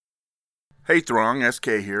Hey Throng, SK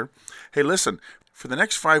here. Hey listen, for the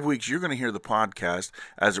next 5 weeks you're going to hear the podcast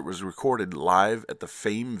as it was recorded live at the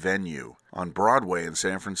Fame Venue on Broadway in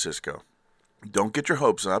San Francisco. Don't get your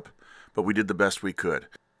hopes up, but we did the best we could.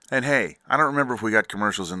 And hey, I don't remember if we got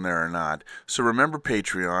commercials in there or not, so remember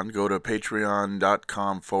Patreon. Go to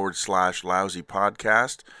patreon.com/lousy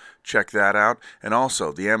podcast. Check that out. And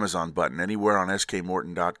also the Amazon button anywhere on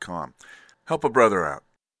skmorton.com. Help a brother out.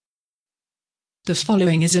 The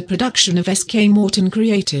following is a production of SK Morton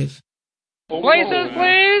Creative. Places,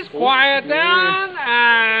 please. Quiet down.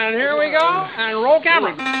 And here we go. And roll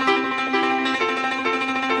camera.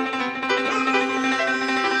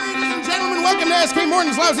 Ladies and gentlemen, welcome to SK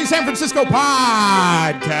Morton's Lousy San Francisco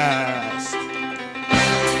podcast.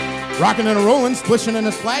 Rocking and a-rolling, splishing and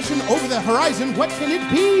a-splashing over the horizon. What can it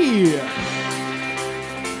be?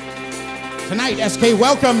 Tonight, SK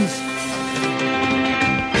welcomes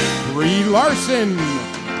Brie Larson,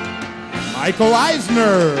 Michael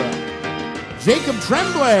Eisner, Jacob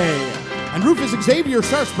Tremblay, and Rufus Xavier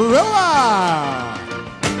Sarsaparilla.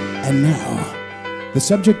 And now, the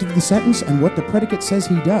subject of the sentence and what the predicate says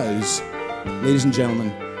he does. Ladies and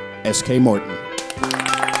gentlemen, S.K. Morton.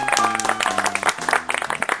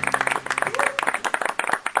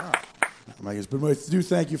 But I do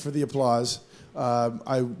thank you for the applause.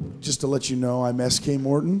 Just to let you know, I'm S.K.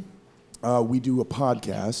 Morton. We do a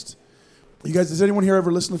podcast. You guys, does anyone here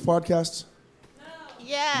ever listen to podcasts?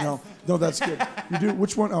 Yes. No, that's good. You do?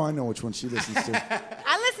 Which one? Oh, I know which one she listens to.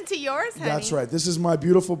 I listen to yours, honey. That's right. This is my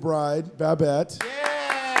beautiful bride, Babette. Yeah.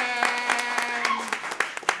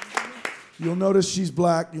 You'll notice she's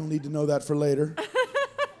black. You'll need to know that for later.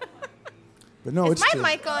 But no, Is it's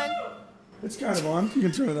my mic on? It's kind of on. You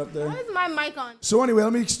can turn it up there. Why is my mic on? So anyway,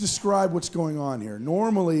 let me describe what's going on here.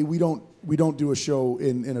 Normally, we don't do a show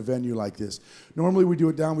in a venue like this. Normally, we do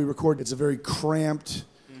it down. We record. It's a very cramped,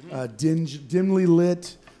 dimly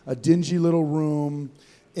lit, a dingy little room.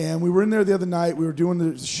 And we were in there the other night. We were doing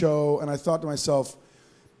the show, and I thought to myself,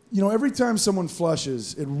 every time someone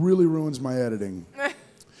flushes, it really ruins my editing.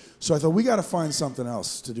 So I thought, we got to find something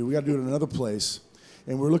else to do. We got to do it in another place.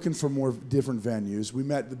 And we're looking for more different venues. We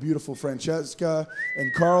met the beautiful Francesca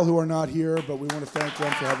and Carl, who are not here, but we want to thank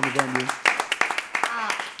them for having the venue.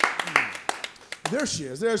 There she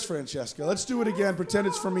is. There's Francesca. Let's do it again. Pretend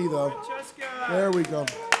it's for me, though. Francesca. There we go.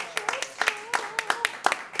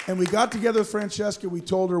 And we got together with Francesca. We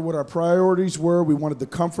told her what our priorities were. We wanted the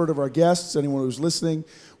comfort of our guests, anyone who's listening.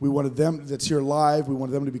 We wanted them that's here live. We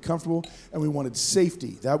wanted them to be comfortable. And we wanted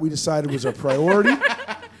safety. That we decided was our priority.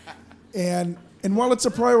 And while it's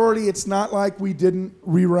a priority, it's not like we didn't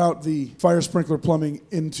reroute the fire sprinkler plumbing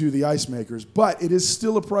into the ice makers, but it is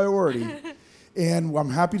still a priority. And I'm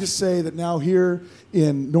happy to say that now here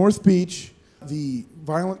in North Beach, the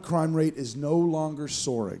violent crime rate is no longer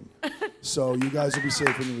soaring. So you guys will be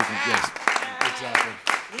safe when you listen. Yes, exactly.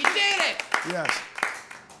 We did it! Yes.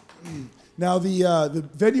 Now the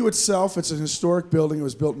venue itself, it's an historic building. It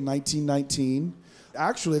was built in 1919.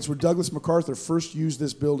 Actually, it's where Douglas MacArthur first used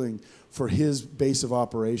this building for his base of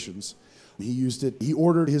operations. He used it. He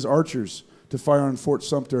ordered his archers to fire on Fort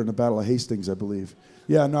Sumter in the Battle of Hastings, I believe.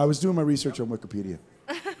 Yeah, no, I was doing my research on Wikipedia.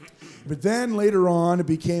 But then later on, it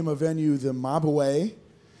became a venue, the Mabaway,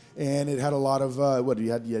 and it had a lot of,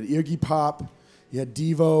 you had Iggy Pop, you had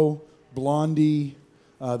Devo, Blondie,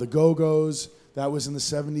 the Go-Go's. That was in the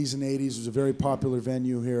 70s and 80s. It was a very popular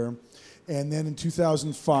venue here. And then in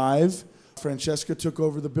 2005, Francesca took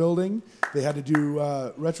over the building. They had to do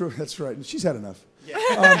retro. That's right. And she's had enough.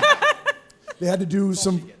 Yeah. They had to do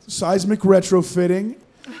some seismic retrofitting.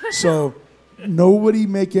 So nobody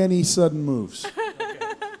make any sudden moves. Okay.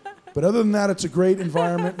 But other than that, it's a great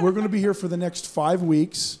environment. We're going to be here for the next 5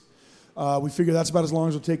 weeks. We figure that's about as long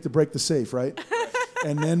as it'll take to break the safe, right?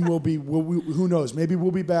 And then who knows? Maybe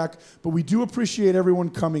we'll be back. But we do appreciate everyone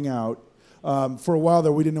coming out. For a while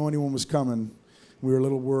there, we didn't know anyone was coming. We were a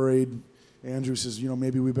little worried. Andrew says,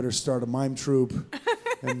 maybe we better start a mime troupe.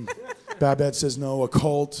 And Babette says, no, a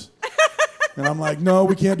cult. And I'm like, no,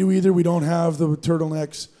 we can't do either. We don't have the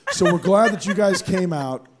turtlenecks. So we're glad that you guys came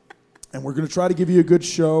out. And we're going to try to give you a good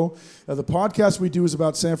show. The podcast we do is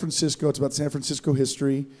about San Francisco. It's about San Francisco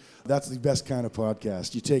history. That's the best kind of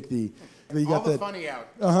podcast. You take the... You got all the funny out.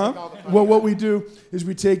 Well, what we do is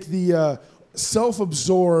we take the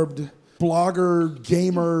self-absorbed blogger,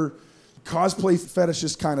 gamer, cosplay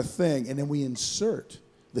fetishist kind of thing, and then we insert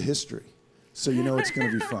the history. So it's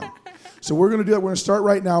going to be fun. So we're going to do that. We're going to start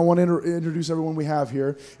right now. I want to introduce everyone we have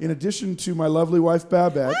here. In addition to my lovely wife,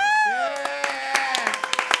 Babette.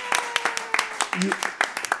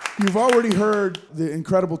 You've already heard the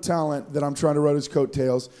incredible talent that I'm trying to ride his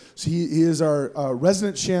coattails. So he is our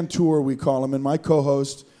resident chanteur, we call him, and my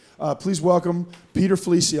co-host. Please welcome Peter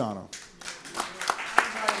Feliciano.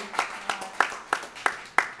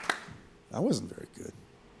 That wasn't very good.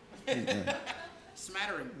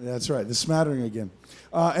 Smattering. That's right, the smattering again.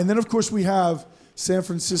 And then, of course, we have San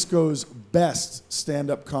Francisco's best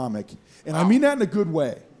stand-up comic. And I mean that in a good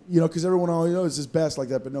way. Because everyone always knows his best like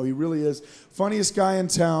that, but no, he really is. Funniest guy in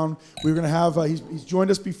town. We were going to have, he's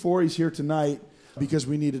joined us before, he's here tonight because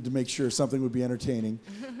we needed to make sure something would be entertaining.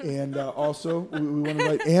 And also, we want to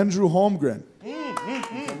invite Andrew Holmgren.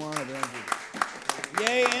 Come on up, Andrew.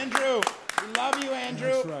 Yay, Andrew. We love you,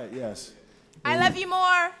 Andrew. That's right, yes. I love you more.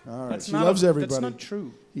 All right, she loves everybody. That's not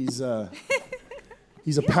true. He's a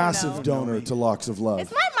passive know. donor to Locks of Love.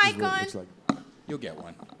 Is my mic what it on? looks like. You'll get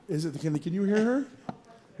one. Is it? Can you hear her?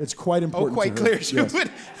 It's quite important. Quite to her. clear. She Yes. would.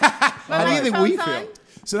 My How do you think we microphone's feel? on?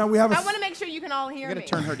 So now we have I want to make sure you can all hear We me. got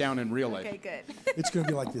to turn her down in real life. Okay, good. It's going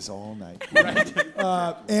to be like this all night. Right.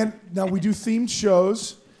 And now we do themed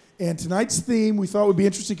shows. And tonight's theme we thought would be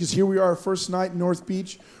interesting because here we are, our first night in North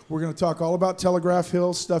Beach. We're going to talk all about Telegraph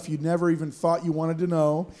Hill, stuff you never even thought you wanted to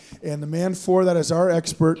know. And the man for that is our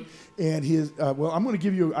expert. And he is, I'm going to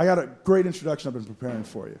give you, I got a great introduction I've been preparing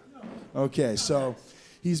for you. Okay, so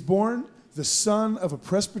he's born the son of a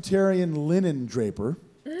Presbyterian linen draper.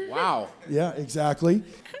 Wow. Yeah, exactly.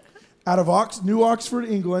 Out of New Oxford,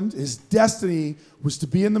 England, his destiny was to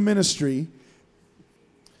be in the ministry.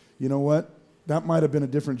 You know what? That might have been a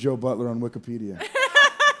different Joe Butler on Wikipedia.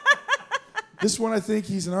 This one, I think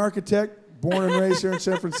he's an architect, born and raised here in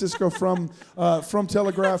San Francisco from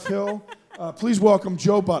Telegraph Hill. Please welcome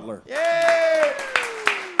Joe Butler. Yay!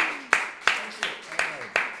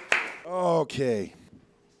 Okay.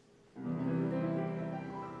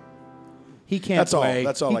 He can't That's all. play.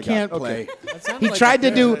 That's all he I got. can't Okay. play. He tried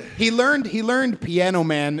to do. He learned Piano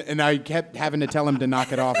Man, and I kept having to tell him to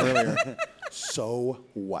knock it off earlier. So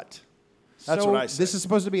what? That's So what I said. This is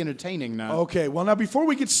supposed to be entertaining now. Okay, well, now before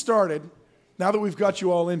we get started, now that we've got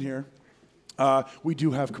you all in here, we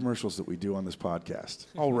do have commercials that we do on this podcast.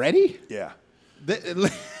 Already? Yeah.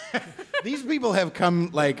 These people have come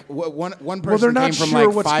like one Well, person they're not came from sure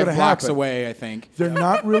like what's 5 gonna blocks happen. away, I think. They're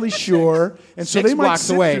not really sure, and so 6 they might blocks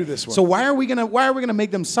sit away. through this one. So why are we gonna make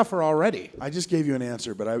them suffer already? I just gave you an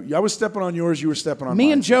answer, but I was stepping on yours, you were stepping on mine.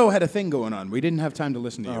 Me and Joe had a thing going on. We didn't have time to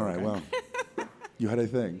listen to you. All right, okay? well, you had a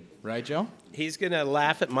thing. Right, Joe? He's going to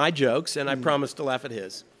laugh at my jokes, and I promise to laugh at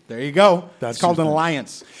his. There you go. That's it's called an your thing.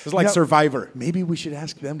 alliance. It's like Now- Survivor. Maybe we should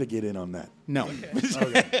ask them to get in on that. No.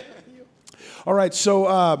 All right,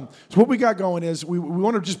 so what we got going is we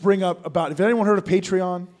want to just bring up about, if anyone heard of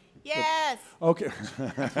Patreon? Yes. Okay.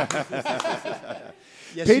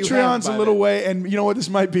 Yes, you have, Patreon's by a little the- way, and you know what? This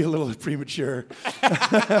might be a little premature. No,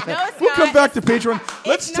 it's We'll not. come back to Patreon.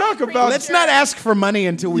 Let's It's talk not about. Let's not ask for money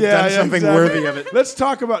until we've done something exactly. worthy of it. Let's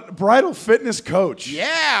talk about Bridal Fitness Coach.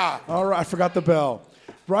 Yeah. All right, I forgot the bell.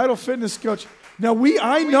 Bridal Fitness Coach. Now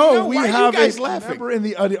I know know. we Why are you have guys a laughing? member in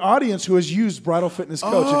the audience who has used Bridal Fitness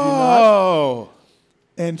Coach. Have you not? Oh.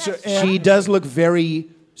 And so, She does look very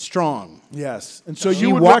strong. yes, and so You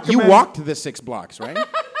you would walked recommend. walked the 6 blocks, right?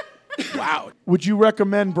 Wow. Would you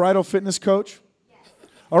recommend Bridal Fitness Coach?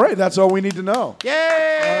 All right, that's all we need to know. Yay!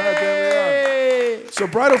 there So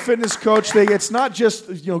Bridal Fitness Coach, it's not just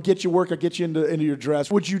get you workout, get you into your dress.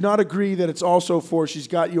 Would you not agree that it's also for she's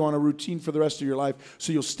got you on a routine for the rest of your life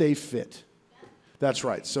so you'll stay fit? That's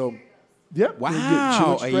right. So, yep. she Wow.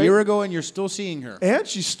 looks A great. year ago, and you're still seeing her. And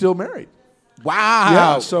she's still married. Wow.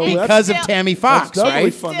 Yeah, so because that's- of Tammy Fox, that's doubly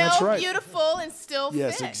right? fun. Still That's right. beautiful and still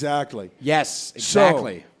Yes, fit. exactly. Yes,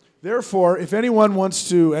 exactly. So, therefore, if anyone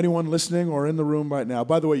listening or in the room right now,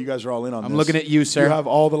 by the way, you guys are all in on this. I'm looking at you, sir. You have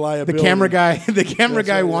all the The liability. camera guy, That's right,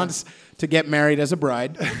 yeah. wants to get married as a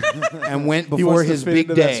bride, and went He before wants to his fit big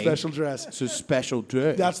into that day. special dress. It's a special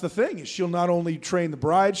day. That's the thing. Is she'll not only train the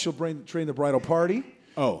bride, she'll train the bridal party.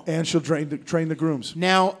 Oh. And she'll train the grooms.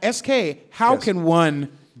 Now, SK, how Yes. can one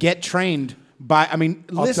get trained by? I mean,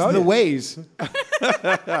 list tell the you. ways.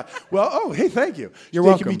 Well, hey, thank you. You're they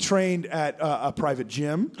welcome. can be trained at a private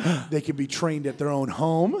gym. They can be trained at their own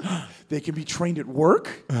home. They can be trained at work,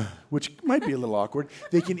 which might be a little awkward.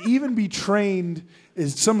 They can even be trained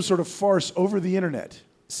as some sort of farce over the internet.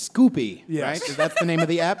 Scoopy, Yes. right? Is that the name of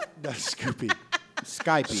the app? That's Scoopy.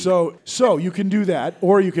 Skype. So you can do that,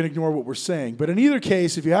 or you can ignore what we're saying. But in either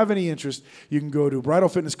case, if you have any interest, you can go to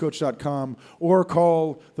bridalfitnesscoach.com or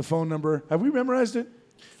call the phone number. Have we memorized it?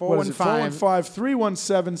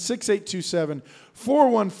 415-317-6827.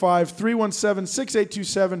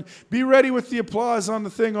 415-317-6827. Be ready with the applause on the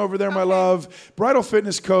thing over there, my love. Bridal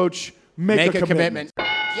Fitness Coach, make a commitment.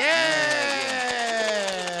 Yeah!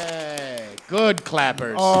 Good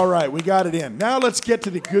clappers. All right, we got it in. Now let's get to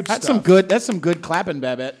the good That's stuff. That's some good clapping,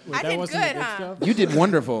 Babette. I did good, huh? You did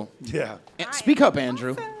wonderful. Yeah. Speak up,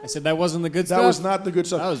 Andrew. I said that wasn't the good stuff. That was not the good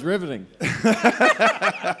stuff. That was riveting.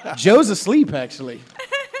 Joe's asleep, actually.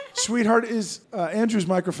 Sweetheart, is Andrew's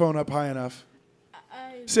microphone up high enough?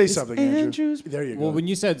 Say something, Andrew. Andrew's- There you go. Well, when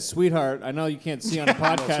you said sweetheart, I know you can't see on a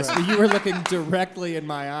podcast, but you were looking directly in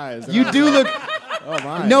my eyes. And I You was do like, look. Oh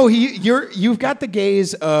my. No, you've got the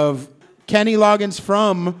gaze of Kenny Loggins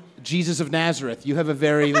from Jesus of Nazareth. You have a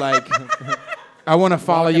very like. I want to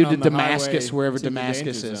follow Walking you to on the Damascus, highway wherever to the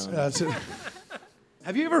Damascus danger is. zone. That's it.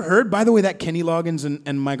 Have you ever heard, by the way, that Kenny Loggins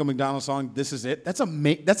and Michael McDonald song? This is it. That's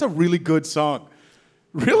a really good song.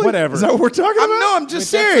 Really? Whatever. Is that what we're talking about? No, I'm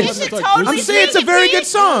just Wait, serious. You should I'm totally I'm saying it's a sing it, very Pete. good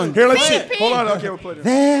song. Here, let's see Pete, it. Hold Pete. on. Okay, we'll play it.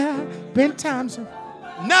 There been times.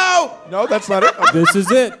 No. No, that's not it. Okay. This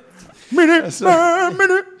is it. Minute by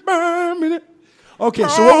minute by minute. Okay,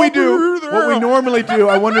 so what we normally do,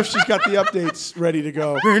 I wonder if she's got the updates ready to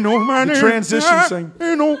go. The transition thing.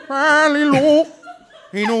 Ain't no valley low,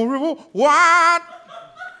 ain't no river wide,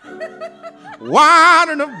 wide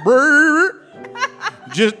enough,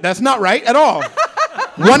 baby. That's not right at all.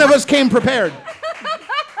 One of us came prepared.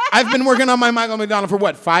 I've been working on my Michael McDonald for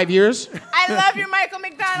what, 5 years? I love your Michael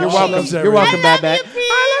McDonald. You're Pete. welcome. You're welcome, I love Babette. you, Pete.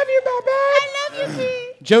 I love you, Babette. I love you,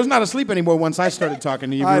 Pete. Joe's not asleep anymore once I started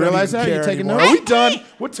talking to you. I You don't realize even that? You care taking anymore. notes? Are we done?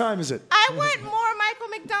 What time is it? I want more Michael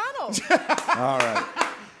McDonald. All right.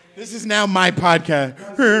 This is now my podcast.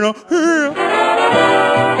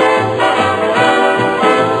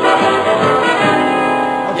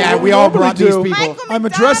 Yeah, What we all normally brought these do- people. Michael I'm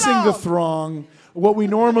addressing the McDonald. throng. What we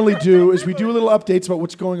normally do is we do little updates about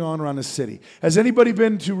what's going on around the city. Has anybody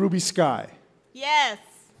been to Ruby Sky? Yes.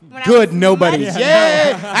 When I Good, was nobody. much-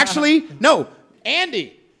 Yeah. Actually, no.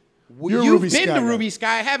 Andy, You're a you've Ruby been Sky to guy. Ruby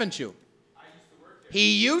Sky, haven't you?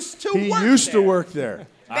 He used to He work used there. to work there.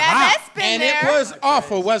 Babette's been And there. it was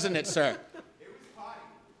awful, wasn't it, sir?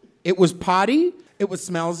 It was potty. It was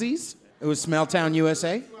Smellsies. It was Smelltown,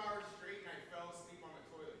 USA.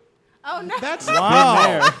 Oh, no. That's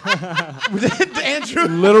Wow. Andrew.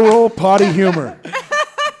 Literal potty humor.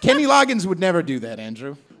 Kenny Loggins would never do that,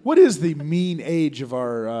 Andrew. What is the mean age of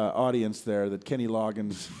our audience there that Kenny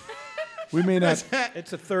Loggins? We may not.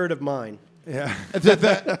 It's a third of mine. Yeah.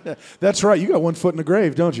 That's right. You got one foot in the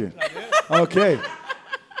grave, don't you? Okay.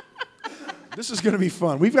 This is going to be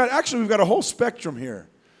fun. We've got a whole spectrum here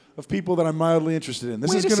of people that I'm mildly interested in. This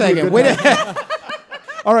Wait is a going to be a second. good Wait time.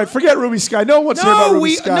 All right, forget Ruby Sky. No one wants to hear about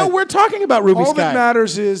Ruby Sky. we're talking about Ruby All Sky. that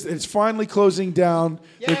matters is that it's finally closing down.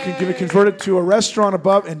 They're going to convert it to a restaurant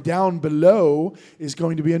above, and down below is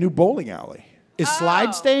going to be a new bowling alley. Is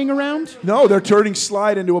Slide staying around? No, they're turning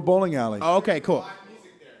Slide into a bowling alley. Oh, okay, cool.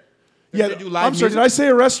 Yeah, gonna do live I'm sorry. music? Did I say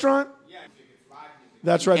a restaurant? Yeah,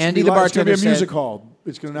 That's right. Andy, it's the gonna be bartender, It's going to be a said- music hall.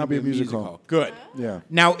 It's going to now be a music hall. Good. Yeah.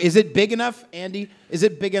 Now, is it big enough, Andy? Is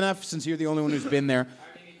it big enough, since you're the only one who's been there?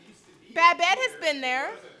 Babette has been there.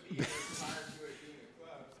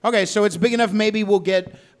 Okay, so it's big enough. Maybe we'll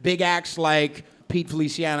get big acts like Pete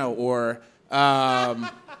Feliciano or.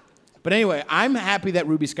 But anyway, I'm happy that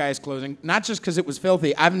Ruby Sky is closing. Not just because it was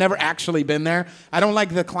filthy. I've never actually been there. I don't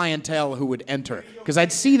like the clientele who would enter because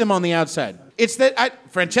I'd see them on the outside. It's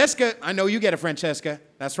that Francesca. I know you get a Francesca.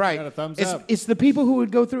 That's right. Got a thumbs it's, up. It's the people who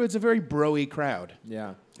would go through. It's a very broy crowd.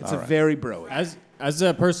 Yeah. It's very broy. As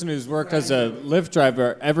a person who's worked as a Lyft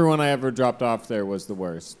driver, everyone I ever dropped off there was the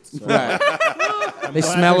worst. So Right. They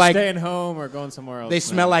glad smell they're like staying home or going somewhere else. they now.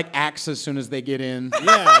 smell like Axe as soon as they get in.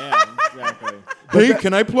 Yeah, exactly. Hey,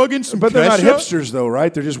 can I plug in some? But they're not Kesha? hipsters, though,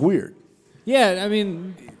 right? They're just weird. Yeah, I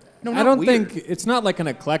mean, No, I not don't weird. think it's not like an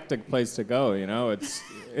eclectic place to go. You know,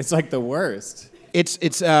 it's like the worst.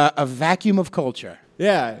 It's a vacuum of culture.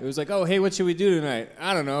 Yeah, it was like, oh, hey, what should we do tonight?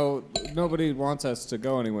 I don't know. Nobody wants us to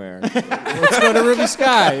go anywhere. Let's go to Ruby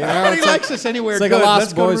Sky. You know? Nobody It's like- likes us anywhere. It's like good. a Let's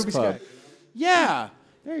Lost go to Boys Ruby club. Sky. Yeah,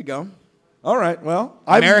 there you go. All right. Well,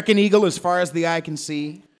 American Eagle, as far as the eye can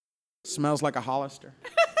see, smells like a Hollister.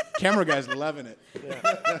 Camera guy's loving it.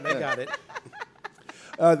 They got it.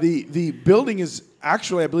 the building is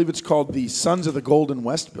actually, I believe it's called the Sons of the Golden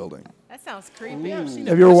West building. That sounds creepy. Have you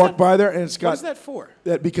ever walked by there? And it's got What is that for?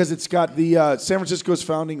 because it's got the San Francisco's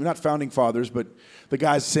not founding fathers, but the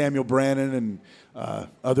guys Samuel Brannan and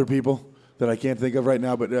other people that I can't think of right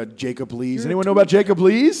now, but Jacob Lees. Anyone know about Jacob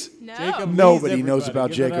Lees? No. Jacob Nobody Lees, knows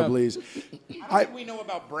everybody. about Give it Jacob up. Lees. How do we know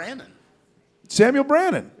about Brandon? Samuel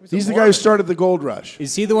Brannan. He's the guy who started the gold rush.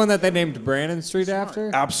 Is he the one that they named Brandon Street after?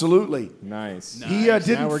 Absolutely. Nice. He Now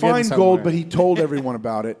didn't we're getting find somewhere. gold, but he told everyone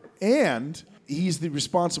about it. And he's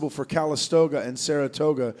responsible for Calistoga and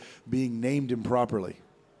Saratoga being named improperly.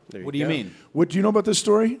 What do you mean? What do you know about this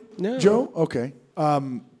story? No. Joe? Okay.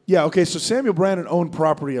 Yeah, okay, so Samuel Brandon owned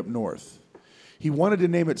property up north. He wanted to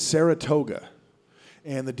name it Saratoga.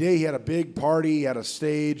 And the day he had a big party, he had a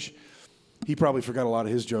stage. He probably forgot a lot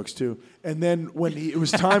of his jokes too. And then when it was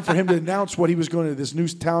time for him to announce what he was going to, this new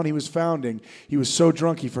town he was founding, he was so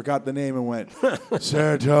drunk he forgot the name and went,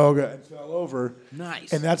 Saratoga, and fell over.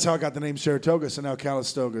 Nice. And that's how I got the name Saratoga, so now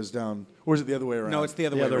Calistoga is down. Or is it the other way around? No, it's the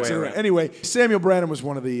other way around. Anyway, Samuel Brandon was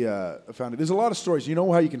one of the founders. There's a lot of stories. You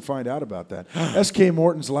know how you can find out about that. S.K.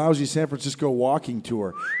 Morton's Lousy San Francisco Walking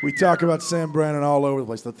Tour. We talk about Sam Brandon all over the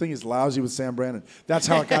place. The thing is lousy with Sam Brandon. That's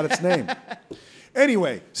how it got its name.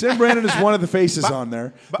 Anyway, Sam Brandon is one of the faces on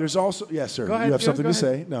there. There's also, yes, sir. Go ahead, You have Joe, something go to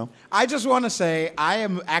ahead. say? No. I just want to say I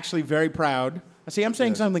am actually very proud. See, I'm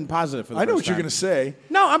saying something positive for the I know first what you're time. going to say.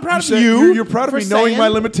 No, I'm proud of said you. You're proud of for me knowing my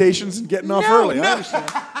saying- limitations and getting off early. I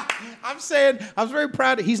understand. I'm saying I was very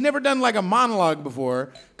proud. He's never done like a monologue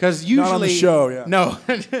before because usually Not on the show, yeah. No,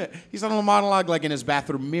 he's done a monologue like in his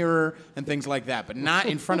bathroom mirror and things like that, but not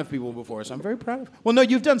in front of people before. So I'm very proud of. Well, no,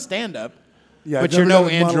 you've done stand up. Yeah, but I've you're never no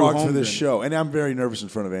done a Andrew monologue for this Holmgren. show, and I'm very nervous in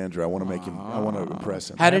front of Andrew. I want to make him. I want to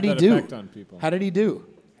impress him. How did he that do? effect on people. How did he do?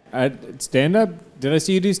 Stand up? Did I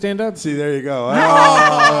see you do stand up? See, there you go. Man.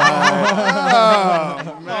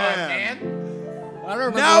 I don't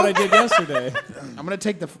remember No. what I did yesterday. I'm gonna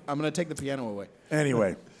take the piano away.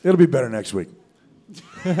 Anyway, it'll be better next week.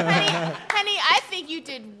 Penny, I think you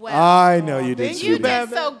did well. I know you did. Thank you sweetie. did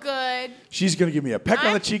so good. She's going to give me a peck on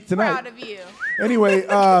the I'm cheek tonight. proud of you. Anyway,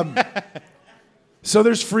 so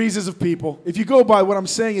there's freezes of people. If you go by, what I'm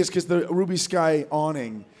saying is because the Ruby Sky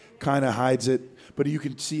awning kind of hides it, but you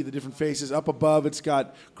can see the different faces. Up above, it's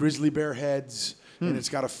got grizzly bear heads, and it's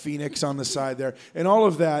got a phoenix on the side there. And all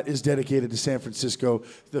of that is dedicated to San Francisco.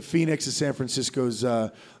 The phoenix is San Francisco's,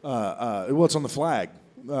 well, it's on the flag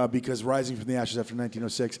because rising from the ashes after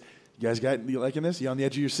 1906. You guys you liking this? You on the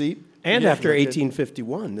edge of your seat? And Yeah, after you like it?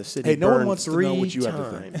 1851, the city Hey, no one burned wants to three know what you have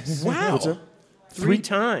to think. times. Wow. What's that? Three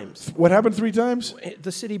times. What happened 3 times?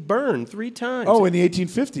 The city burned 3 times. Oh, in the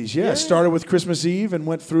 1850s, yeah. Yeah. Started with Christmas Eve and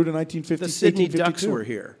went through to 1950. the Sydney Ducks 1852. were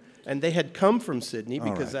here. And they had come from Sydney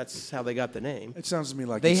because right. that's how they got the name. It sounds to me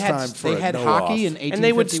like They it's had time for they had no hockey off. in 1851. And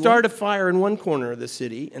they would start a fire in one corner of the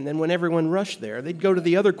city, and then when everyone rushed there, they'd go to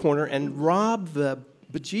the other corner and rob the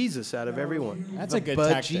bejesus out of everyone. That's a good But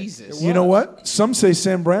tactic. Jesus. You know what? Some say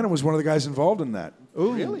Sam Brandon was one of the guys involved in that.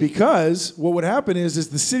 Oh, really? Because what would happen is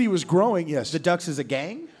the city was growing. Yes. The Ducks is a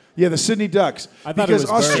gang? Yeah, the Sydney Ducks. I thought it because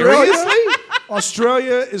was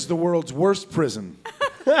Australia is the world's worst prison.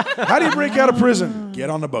 How do you break out of prison? Get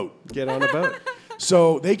on the boat. Get on a boat.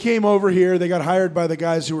 So they came over here. They got hired by the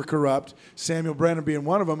guys who were corrupt, Samuel Brandon being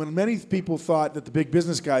one of them. And many people thought that the big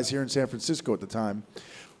business guys here in San Francisco at the time,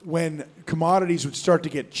 when commodities would start to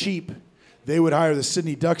get cheap, they would hire the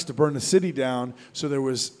Sydney Ducks to burn the city down so there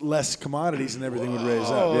was less commodities and everything would raise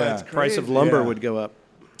up. Yeah, Price of lumber Yeah. would go up.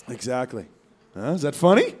 exactly. Is that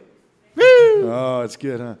funny? Oh, it's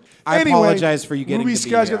good, huh? I Anyway, apologize for you getting Ruby to be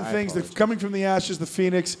Sky's here. got the I things, the apologize. coming from the ashes, the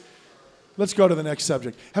phoenix. Let's go to the next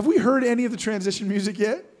subject. Have we heard any of the transition music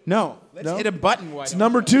yet? No. Let's No? hit a button. Why It's don't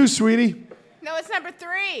number 2, sweetie. No, it's number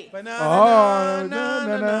 3. we? No, Oh, no,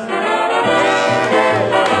 no, no, na, no.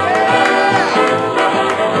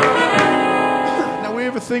 Now we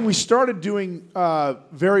have a thing we started doing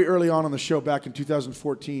very early on the show back in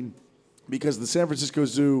 2014 because the San Francisco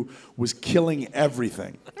Zoo was killing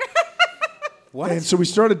everything. What? And so we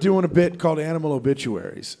started doing a bit called Animal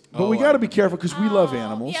Obituaries. But we got to be careful because we love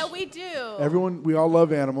animals. Yeah, we do. We all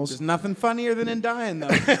love animals. There's nothing funnier than in dying, though.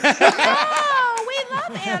 Oh, we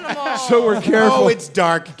love animals. So we're careful. Oh, it's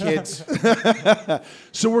dark, kids.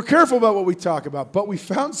 So we're careful about what we talk about. But we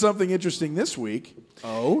found something interesting this week.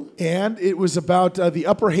 Oh? And it was about the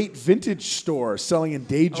Upper Haight Vintage Store selling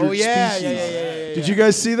endangered Oh, yeah, species. yeah. Did you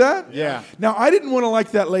guys see that? Yeah. Now, I didn't want to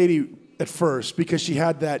like that lady at first because she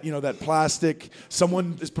had that, that plastic,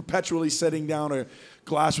 someone is perpetually setting down a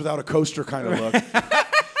glass without a coaster kind of look.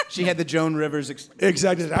 She had the Joan Rivers.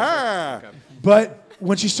 Exactly. But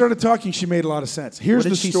when she started talking, she made a lot of sense. Here's What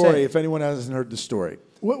did the she story, say? if anyone hasn't heard the story.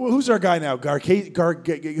 Who's our guy now?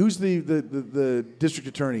 Who's the district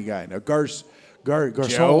attorney guy now? Garcon?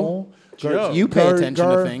 Joe. You pay attention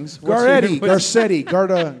to things. Garcetti,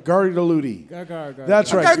 Gardaludi. Gar.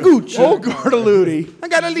 That's right. Gargucci. Oh, Gardaludi. I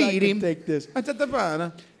gotta lead I him. can take this.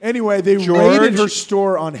 George. Anyway, they raided her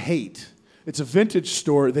store on Haight. It's a vintage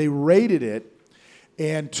store. They raided it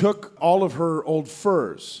and took all of her old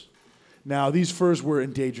furs. Now, these furs were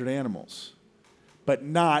endangered animals, but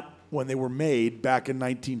not when they were made back in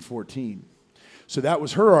 1914. So that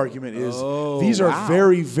was her argument is these are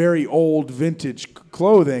very, very old vintage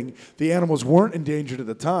clothing. The animals weren't endangered at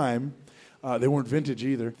the time. They weren't vintage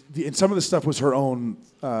either. And some of the stuff was her own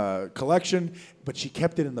collection, but she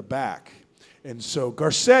kept it in the back. And so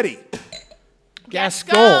Garcetti.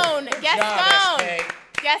 Gascon. Is it Gascon.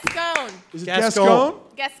 Gascon?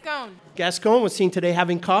 Gascon. Gascon was seen today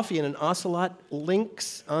having coffee in an Ocelot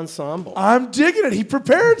Lynx ensemble. I'm digging it. He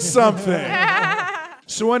prepared something.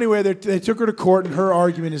 So anyway, they took her to court, and her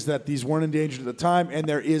argument is that these weren't endangered at the time, and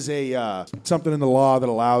there is a something in the law that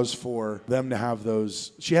allows for them to have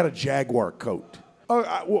those. She had a Jaguar coat.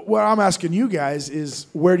 What I'm asking you guys is,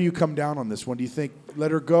 where do you come down on this one? Do you think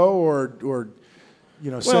let her go, or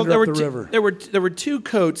send her up the river? There were 2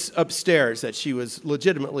 coats upstairs that she was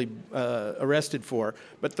legitimately arrested for,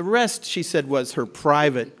 but the rest, she said, was her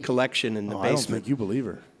private collection in the I don't basement. think you believe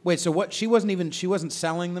her. Wait, so what? She wasn't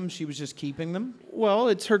selling them. She was just keeping them. Well,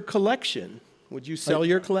 it's her collection. Would you sell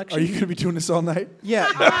your collection? Are you going to be doing this all night? Yeah,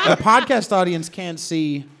 the podcast audience can't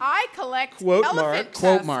see I collect Quote elephant marks.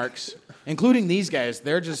 quote tusks. marks, including these guys.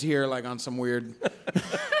 They're just here like on some weird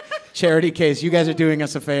charity case. You guys are doing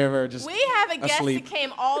us a favor. Just We have a guest asleep. that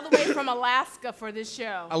came all the way from Alaska for this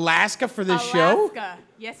show. Alaska for this show. Alaska.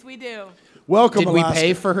 Yes, we do. Welcome, Did we Alaska.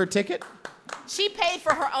 pay for her ticket? She paid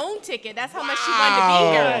for her own ticket. That's how much she wanted to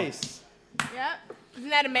be here. Nice. Yep. Isn't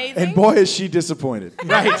that amazing? And boy, is she disappointed.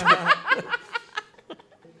 Right.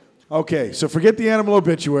 Okay, so forget the animal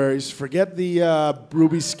obituaries. Forget the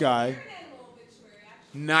Ruby Sky.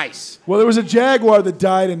 Nice. Well, there was a Jaguar that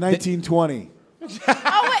died in 1920. Oh, wait,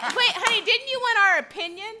 honey, didn't you want our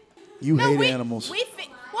opinion? You No, hate animals. Isn't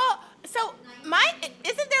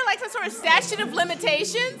there like some sort of statute of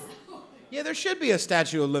limitations? Yeah, there should be a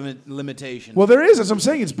statute of limitation. Well, there is. As I'm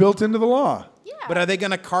saying, it's built into the law. Yeah. But are they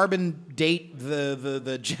going to carbon date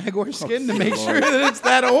the Jaguar skin to make sure that it's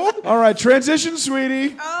that old? All right, transition,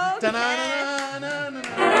 sweetie. Okay.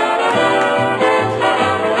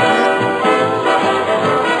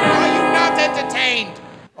 Are you not entertained?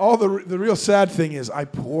 The real sad thing is I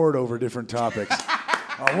poured over different topics.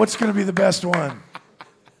 What's going to be the best one?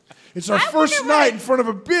 It's our first wonder night what- in front of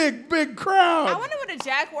a big, big crowd. I wonder what a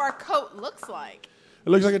Jaguar coat looks like. It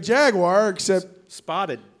looks like a Jaguar, except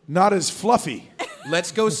Spotted. not as fluffy.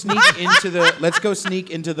 Let's go sneak into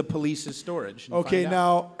the police's storage. and Okay, find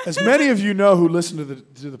out. now, as many of you know who listen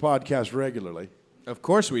to the podcast regularly, Of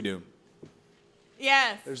course we do.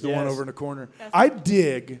 Yes. there's the one over in the corner. I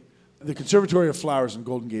dig the Conservatory of Flowers in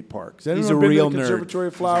Golden Gate Park. Has anyone He's a been real to the nerd. Conservatory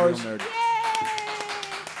of He's a Flowers? real nerd.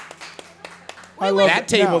 I love That it.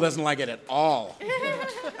 table Now, doesn't like it at all.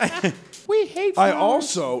 We hate I flowers.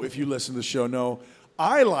 also, if you listen to the show, know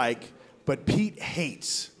I like, but Pete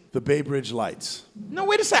hates the Bay Bridge lights. No,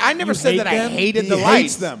 wait a second. I never You said hate that I them? hated He the hates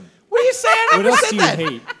lights. them. What do you say? I What never else said do you that.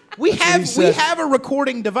 hate? We he have said. a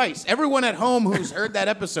recording device. Everyone at home who's heard that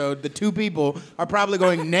episode, the 2 people, are probably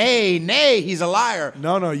going, nay, he's a liar.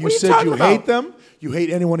 No, you What are said talking you about? hate them, you hate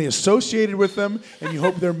anyone associated with them, and you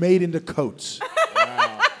hope they're made into coats.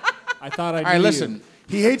 I thought I knew All right, you. listen.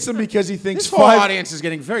 He hates them because he thinks This whole audience is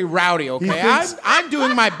getting very rowdy, okay? thinks- I'm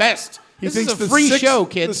doing my best. He This thinks is a free show,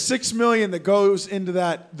 kids. The $6 million that goes into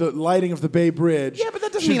the lighting of the Bay Bridge. Yeah, but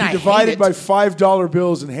that doesn't should mean be I hate divided it. by $5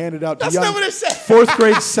 bills and handed out That's to young not what I said. fourth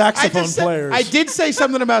grade I saxophone just said- players. I did say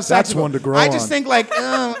something about That's saxophone. one to grow I just on.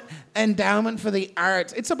 think endowment for the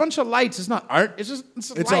arts. It's a bunch of lights. It's not art. It's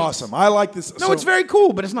It's lights. awesome. I like this. No, So- it's very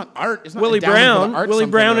cool, but it's not art. It's not Willie endowment for Brown, the arts Willie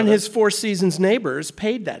something Brown or and other. his Four Seasons neighbors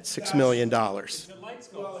paid that $6 million.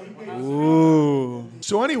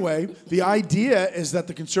 So anyway, the idea is that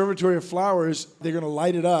the Conservatory of Flowers, they're going to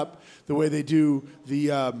light it up the way they do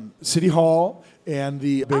the City Hall and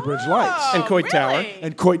the Bay Bridge Lights And Coit Tower. Really?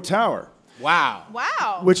 and Coit Tower, Wow.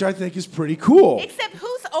 Wow. which I think is pretty cool. Except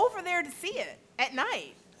who's over there to see it at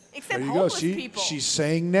night? Except There you go. homeless people. She's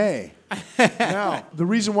saying nay. Now, the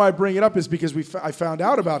reason why I bring it up is because I found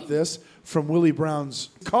out about this from Willie Brown's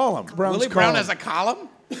column. Willie Brown has a column?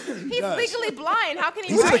 He's does. legally blind. How can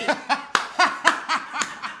he write?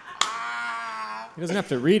 He doesn't have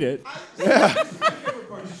to read it.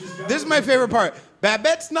 This is my favorite part.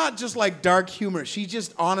 Babette's not just like dark humor. She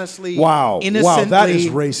just honestly, Wow, innocently. that is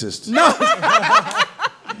racist. No.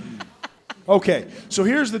 Okay, so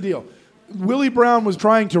here's the deal. Willie Brown was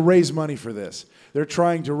trying to raise money for this. They're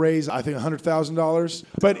trying to raise, I think, $100,000.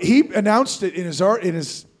 But he announced it in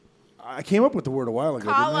his. I came up with the word a while ago.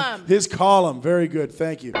 Didn't Column. I? His column. Very good.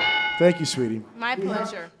 Thank you. Thank you, sweetie. My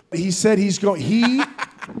pleasure. He said he's going. He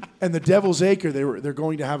and the Devil's Acre. They're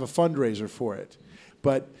going to have a fundraiser for it,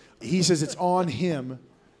 but he says it's on him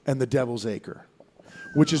and the Devil's Acre,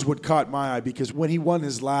 which is what caught my eye because when he won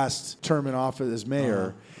his last term in office as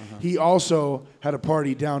mayor, he also had a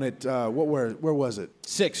party down at where was it?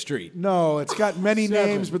 6th Street. No, it's got many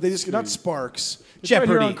names, but they just not Sparks. It's right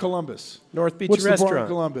Jeopardy. here on Columbus. North Beach What's the bar in Restaurant.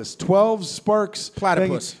 Columbus? 12 Sparks.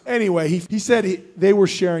 Platypus. Anyway, he said they were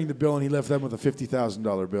sharing the bill, and he left them with a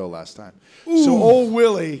 $50,000 bill last time. So old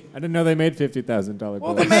Willie. I didn't know they made $50,000 bills.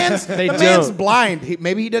 Well, the man's, man's blind.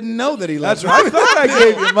 Maybe he didn't know that he left. That's right. I thought I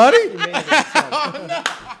gave you money.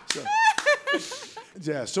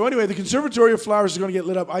 Yeah. So anyway, the Conservatory of Flowers is going to get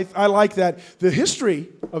lit up. I like that. The history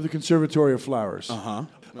of the Conservatory of Flowers. You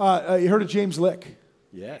heard of James Lick?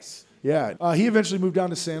 Yes. Yeah. He eventually moved down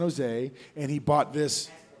to San Jose, and he bought this.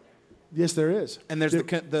 Yes, there is. And there's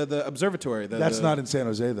the observatory. That's not in San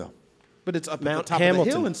Jose, though. But it's up Mount at the top Hamilton. of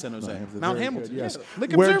the hill in San Jose. Mount Hamilton. Yes. Yeah.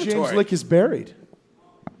 Lick Where Observatory. James Lick is buried.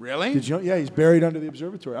 Really? Did you know? Yeah, he's buried under the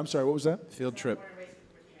observatory. I'm sorry, what was that? Field trip.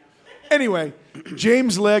 Anyway,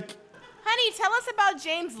 James Lick. Honey, tell us about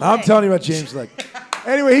James Lick. I'm telling you about James Lick.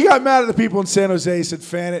 Anyway, he got mad at the people in San Jose. He said,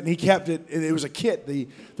 fan it, and he kept it. It was a kit. The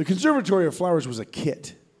Conservatory of Flowers was a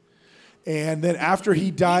kit. And then after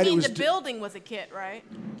he died, You it mean was... the building was a kit, right?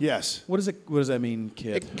 Yes. What does that mean,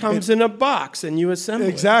 kid? It comes in a box and you assemble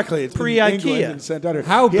Exactly. It's Pre-IKEA. in England and sent out here.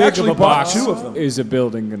 How he big of actually a bought box 2 of them. is a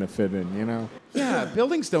building going to fit in, you know? Yeah,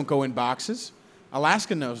 buildings don't go in boxes.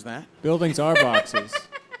 Alaska knows that. Buildings are boxes.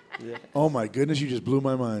 Oh my goodness, you just blew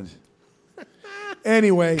my mind.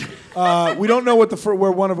 Anyway, we don't know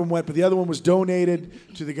where one of them went, but the other one was donated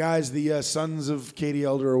to the guys, the Sons of Katie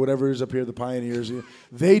Elder or whatever is up here, the Pioneers.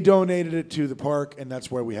 They donated it to the park, and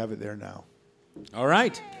that's why we have it there now. All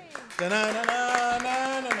right.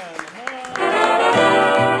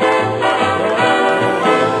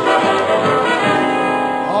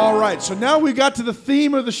 All right, so now we got to the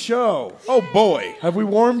theme of the show. Oh, boy. Have we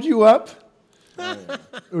warmed you up?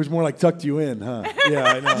 It was more like tucked you in, huh? Yeah,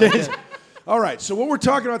 I know. All right, so what we're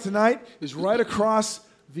talking about tonight is right across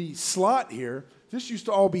the slot here. This used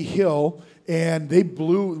to all be Hill, and they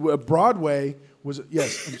blew Broadway.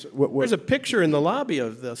 Yes. I'm sorry, what? There's a picture in the lobby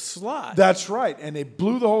of the slot. That's right, and they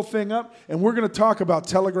blew the whole thing up. And we're going to talk about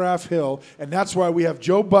Telegraph Hill, and that's why we have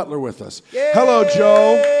Joe Butler with us. Yay! Hello,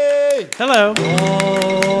 Joe. Hello.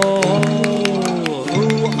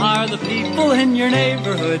 Who are the people in your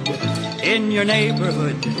neighborhood? In your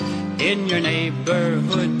neighborhood? In your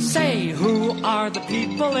neighborhood? Say, who are the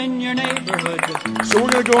people in your neighborhood? So we're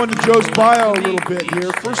going to go into Joe's bio a little bit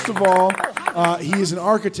here. First of all, he is an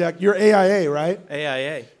architect. You're AIA, right?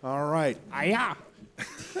 AIA. All right.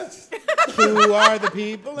 Who are the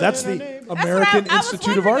people That's in the your neighborhood? American I was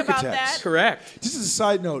Institute of wondering about Architects. that. Correct. Just as a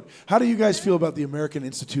side note, how do you guys feel about the American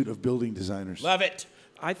Institute of Building Designers? Love it.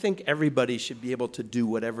 I think everybody should be able to do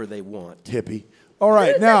whatever they want. Hippie. All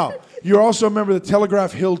right, now, you're also a member of the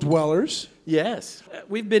Telegraph Hill Dwellers. Yes.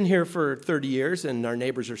 We've been here for 30 years, and our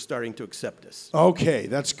neighbors are starting to accept us. Okay,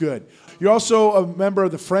 that's good. You're also a member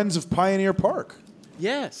of the Friends of Pioneer Park.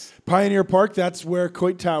 Yes. Pioneer Park, that's where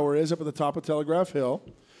Coit Tower is, up at the top of Telegraph Hill.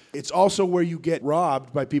 It's also where you get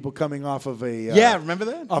robbed by people coming off of a Yeah, remember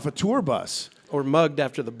that? off a tour bus. Or mugged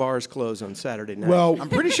after the bars close on Saturday night. Well, I'm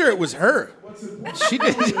pretty sure it was her. She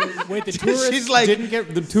did. Wait, the tourists She's like-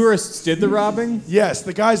 the tourists did the robbing? yes,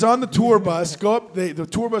 the guys on the tour bus go up. The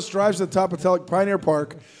tour bus drives to the top of Pioneer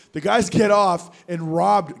Park. The guys get off and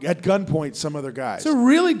robbed at gunpoint some other guys. It's a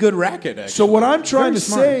really good racket, actually. So what I'm trying Very to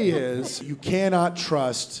smart. say is you cannot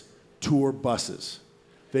trust tour buses.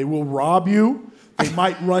 They will rob you. They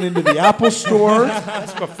might run into the Apple store.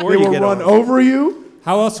 That's before They you will get run on. over you.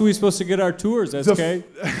 How else are we supposed to get our tours, SK?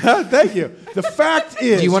 Thank you. The fact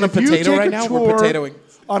is, Do you want a if you potato take right a now? We're tour potatoing.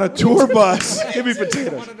 on a tour bus. Give me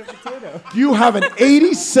potatoes. You have an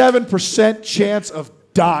 87% chance of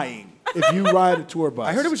dying if you ride a tour bus.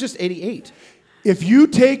 I heard it was just 88. If you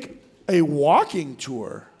take a walking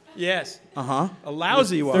tour, Yes. Uh-huh. A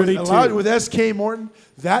lousy one. 32. allowed with SK Morton,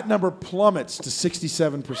 that number plummets to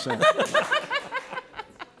 67%.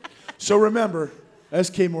 So remember,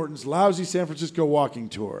 SK Morton's lousy San Francisco walking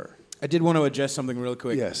tour. I did want to adjust something real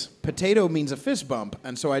quick. Yes. Potato means a fist bump,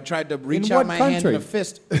 and so I tried to reach In out what my hand in country? a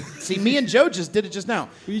fist. See, me and Joe just did it just now.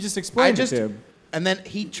 You just explained it to him. And then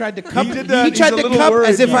he tried to cup. did that. He He's tried a to little cup worried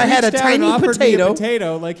as if now. I had a Reached out and tiny offered me a potato.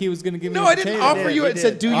 potato like he was going to give me No, a I potato. didn't offer you. It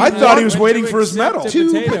said, "Do you I thought he was want waiting to for his accept medal. it? two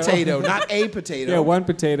Potato. potato, not a potato?" Yeah, 1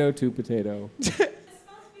 potato, 2 potato.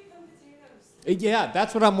 Yeah,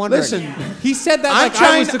 that's what I'm wondering. Listen, he said that I'm like I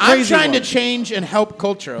trying. was the I'm crazy trying to one. change and help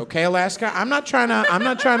culture. Okay, Alaska. I'm not trying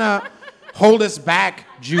to hold us back,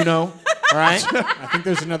 Juno. All right. I think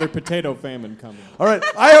there's another potato famine coming. All right,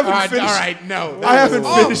 I haven't All finished. right. No. I haven't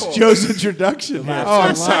Awful. finished Joe's introduction. yet. Oh,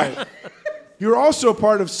 I'm sorry. You're also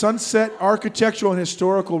part of Sunset Architectural and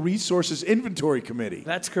Historical Resources Inventory Committee.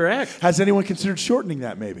 That's correct. Has anyone considered shortening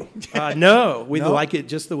that, maybe? No, we No? like it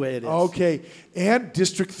just the way it is. Okay. And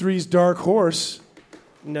District 3's Dark Horse.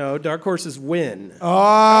 No, Dark Horses win.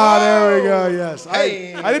 Ah, there we go, yes.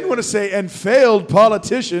 I didn't want to say, and failed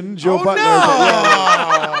politician Joe Butler. But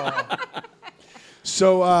yeah.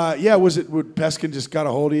 So, would Peskin just got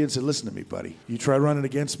a hold of you and said, listen to me, buddy. You try running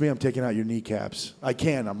against me, I'm taking out your kneecaps. I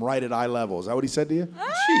can. I'm right at eye level. Is that what he said to you?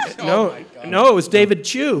 No, it was David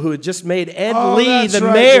Chu who had just made Ed Lee that's the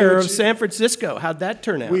right, mayor David of Chu. San Francisco. How'd that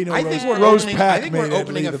turn out? We know I think Rose I Pack think made we're Ed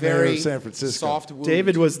opening Lee a the mayor very of San Francisco. soft wound.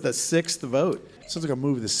 David was the 6th vote. Sounds like a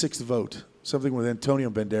movie, The Sixth Vote. Something with Antonio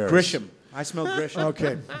Banderas. Grisham. I smell Grisham.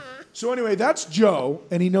 Okay. So anyway, that's Joe,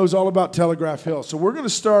 and he knows all about Telegraph Hill. So we're going to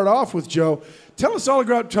start off with Joe. Tell us all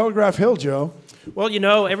about Telegraph Hill, Joe. Well,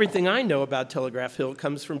 everything I know about Telegraph Hill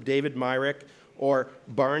comes from David Myrick or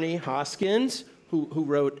Barney Hoskins, who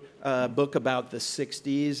wrote a book about the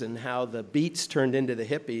 60s and how the Beats turned into the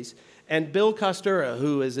hippies, and Bill Costura,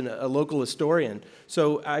 who is a local historian.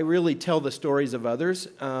 So I really tell the stories of others.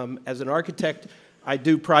 As an architect, I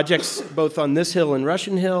do projects both on this hill and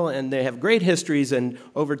Russian Hill, and they have great histories, and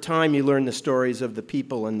over time you learn the stories of the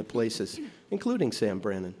people and the places, including Sam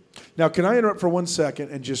Brannan. Now, can I interrupt for 1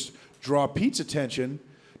 second and just draw Pete's attention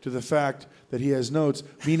to the fact that he has notes,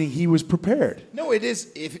 meaning he was prepared. No, it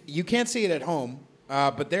is. If you can't see it at home,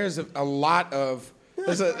 but there's a lot of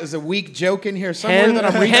there's a weak joke in here somewhere that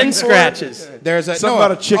I'm reading. Hen for. scratches. There's Something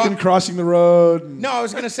about a chicken crossing the road. No, I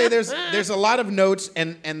was going to say there's a lot of notes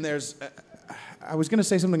and there's. I was going to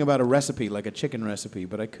say something about a recipe, like a chicken recipe,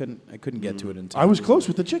 but I couldn't get to it in time. I was close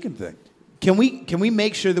with the chicken thing. Can we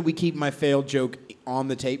make sure that we keep my failed joke on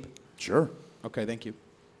the tape? Sure. Okay, thank you.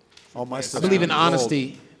 All my I stuff. believe in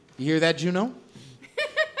honesty. You hear that, Juno? All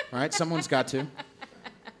right, someone's got to.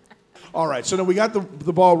 All right, so now we got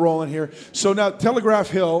the ball rolling here. So now Telegraph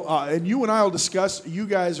Hill, and you and I will discuss. You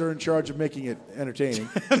guys are in charge of making it entertaining.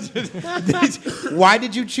 Why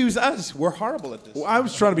did you choose us? We're horrible at this. Well, I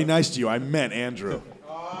was trying to be nice to you. I meant Andrew.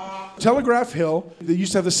 Telegraph Hill, they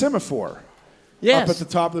used to have the semaphore. Yes. Up at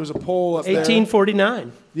the top, there was a pole up there.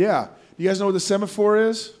 1849. Yeah. You guys know what the semaphore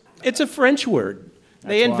is? It's a French word.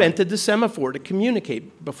 They invented the semaphore to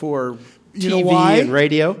communicate before You know TV why? and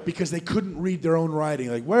radio. Because they couldn't read their own writing.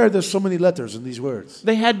 Like, why are there so many letters in these words?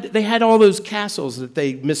 They had all those castles that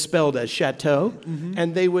they misspelled as chateau,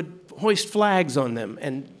 and they would hoist flags on them,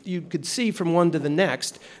 and you could see from one to the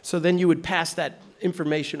next. So then you would pass that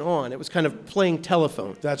information on. It was kind of playing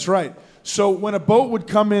telephone. That's right. So when a boat would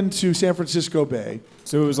come into San Francisco Bay,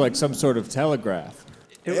 So it was like some sort of telegraph.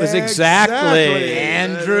 It was exactly.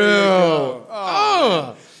 Andrew.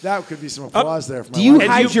 Oh, that could be some applause there. For my Do you wife.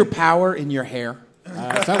 hide your power in your hair?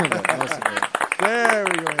 Some of it. Most of it. There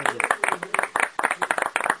we go, Andrew.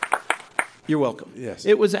 You're welcome. Yes.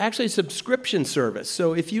 It was actually a subscription service.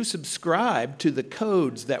 So if you subscribed to the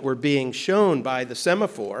codes that were being shown by the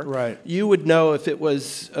semaphore, Right. you would know if it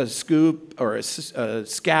was a scoop or a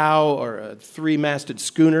scow or a three-masted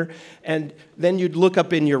schooner. And then you'd look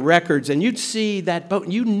up in your records and you'd see that boat.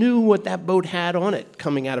 You knew what that boat had on it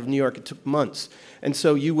coming out of New York. It took months. And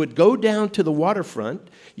so you would go down to the waterfront,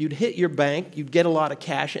 you'd hit your bank, you'd get a lot of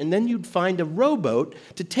cash, and then you'd find a rowboat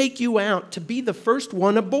to take you out to be the first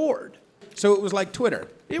one aboard. So it was like Twitter.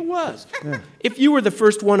 It was. If you were the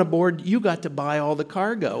first one aboard, you got to buy all the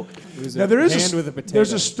cargo. It was Now a there is hand with a potato.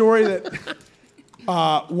 there's a story that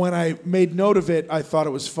when I made note of it, I thought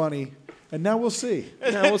it was funny, and now we'll see.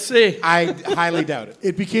 Now we'll see. I highly doubt it.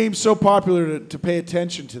 It became so popular to pay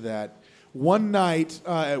attention to that. One night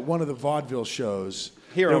at one of the vaudeville shows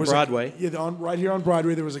Here there on was Broadway. right here on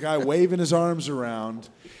Broadway, there was a guy waving his arms around,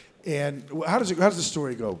 and how does the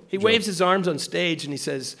story go? He Joe? waves his arms on stage and he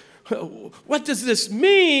says, "What does this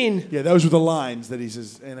mean?" Yeah, those were the lines that he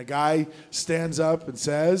says, and a guy stands up and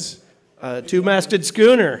says, Two-masted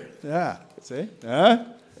schooner. "Yeah, see, huh?"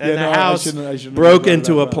 And Yeah, the no, I house shouldn't have broke brought it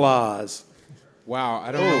into up. applause. Wow,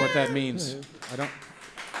 I don't know what that means. I don't.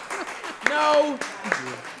 No.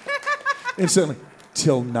 Instantly,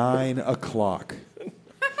 till 9 o'clock.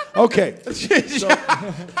 Okay. So,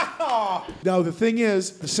 now, the thing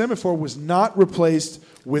is, the semaphore was not replaced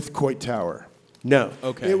with Coit Tower. No.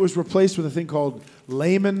 Okay. It was replaced with a thing called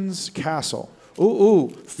Layman's Castle. Ooh.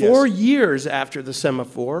 4 years after the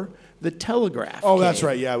semaphore, the telegraph Oh, came. that's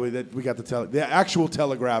right. Yeah, we got the actual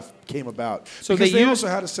telegraph came about. So because they they used- also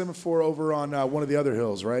had a semaphore over on one of the other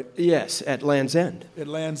hills, right? Yes, at Land's End. At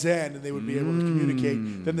Land's End, and they would be able to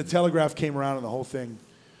communicate. Then the telegraph came around, and the whole thing,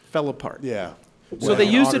 Fell apart. yeah. So they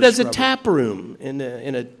Well, used it otter as a scrubber. tap room in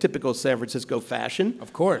a typical San Francisco fashion.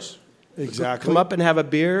 Of course. Exactly. Come up and have a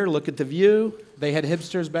beer, look at the view. They had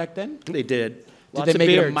hipsters back then? They did. Did Lots they of make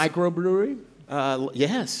it a beards. microbrewery?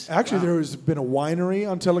 Yes. Actually, there has been a winery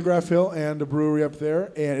on Telegraph Hill and a brewery up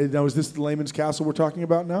there. And now, is this the Lehman's Castle we're talking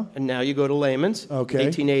about now? And now you go to Lehman's, Okay.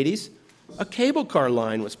 1880s. A cable car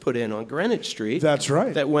line was put in on Greenwich Street. That's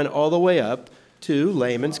right. That went all the way up to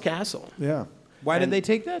Lehman's Castle. Yeah. Why did they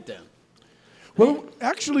take that down? Well,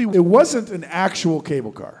 actually, it wasn't an actual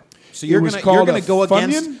cable car. So you're It was going called to a go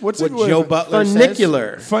against Funyun? What's what it- Joe Butler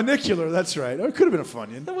Funicular. Funicular, that's right. Or it could have been a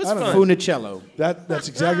Funyun. That was I don't fun. know. Funicello. That's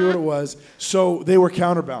exactly what it was. So they were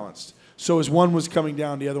counterbalanced. So as one was coming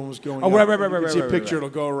down, the other one was going Oh, up. right. You can see a right, picture, right. it'll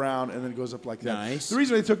go around, and then it goes up like that. Nice. The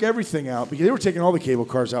reason they took everything out, because they were taking all the cable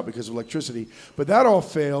cars out because of electricity, but that all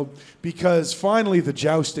failed because finally the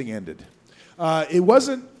jousting ended. It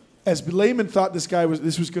wasn't, as Lehman thought this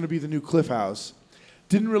was going to be the new Cliff House.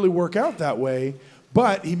 Didn't really work out that way,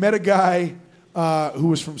 but he met a guy who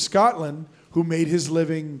was from Scotland who made his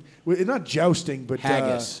living, not jousting, but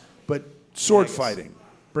Haggis. but sword fighting.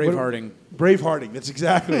 Bravehearting. Bravehearting, that's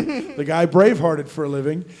exactly. The guy bravehearted for a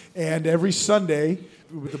living, and every Sunday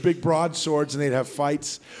with the big broadswords, and they'd have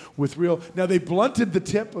fights with real. Now they blunted the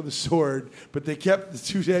tip of the sword, but they kept the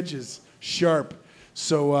two edges sharp.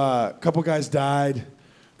 So a couple guys died.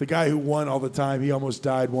 The guy who won all the time, he almost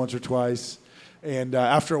died once or twice. And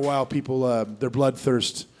after a while, people their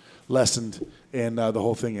bloodthirst lessened, and the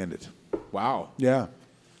whole thing ended. Wow. Yeah,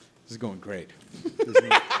 This is going great.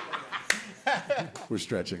 we're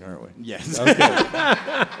stretching, aren't we? Yes. All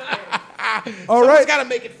right. got to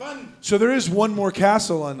make it fun. So there is one more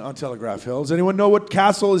castle on Telegraph Hill. Does anyone know what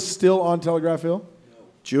castle is still on Telegraph Hill?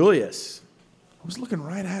 Julius. I was looking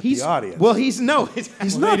right at the audience. Well, he's not they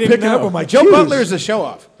picking didn't up know. on my Joe cues. Butler is a show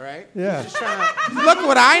off, right? Yeah. Look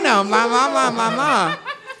what I know. Blah, blah, blah, blah, blah.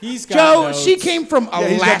 He's got Joe, notes. she came from Yeah,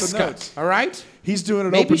 he's got the Alaska, notes. all right? He's doing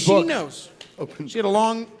an Maybe open she book. knows. She had a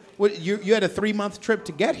long, you had a 3-month trip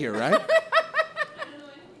to get here, right?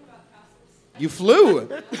 You flew.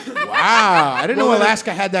 Wow. I didn't know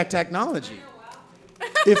Alaska had that technology.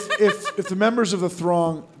 If the members of the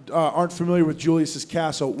throng aren't familiar with Julius's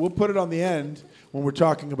castle, we'll put it on the end when we're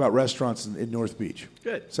talking about restaurants in North Beach.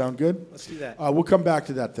 Good. Sound good? Let's do that. We'll come back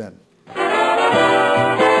to that then.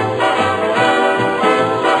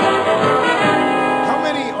 How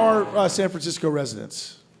many are San Francisco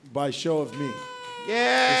residents? By show of me.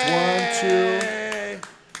 Yeah. There's 1, 2.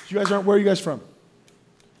 You guys aren't. Where are you guys from?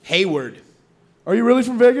 Hayward. Are you really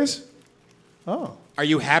from Vegas? Oh. Are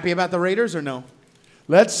you happy about the Raiders or no?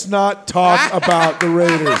 Let's not talk about the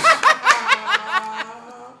Raiders.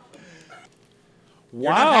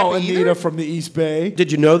 Wow, happy Anita either? from the East Bay.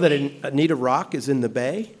 Did you know that Anita Rock is in the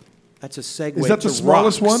Bay? That's a segue Is that to the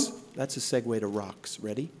smallest rocks. one? That's a segue to rocks.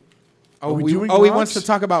 Ready? Oh, we doing he rocks? wants to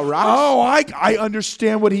talk about rocks? Oh, I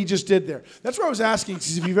understand what he just did there. That's what I was asking,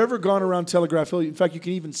 because if you've ever gone around Telegraph Hill, in fact, you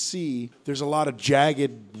can even see there's a lot of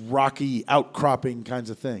jagged, rocky, outcropping kinds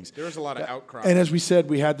of things. There was a lot of outcropping. And as we said,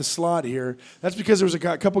 we had the slot here. That's because there was a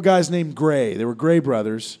couple guys named Gray. They were Gray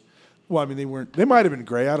brothers. Well, I mean, they weren't. They might have been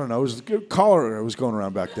Gray. I don't know. It was cholera was going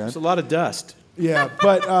around back then. There's a lot of dust. Yeah,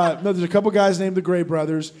 but no, there's a couple guys named the Gray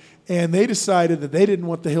brothers, and they decided that they didn't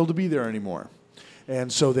want the hill to be there anymore.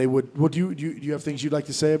 And so they would. Well, do you have things you'd like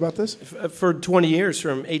to say about this? For 20 years,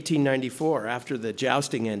 from 1894, after the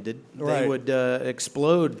jousting ended, Right. they would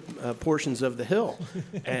explode portions of the hill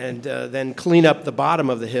and then clean up the bottom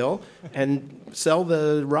of the hill and sell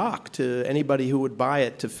the rock to anybody who would buy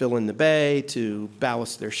it to fill in the bay, to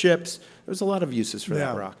ballast their ships. There was a lot of uses for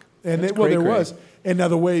that rock. And That's there cray-cray. was. And now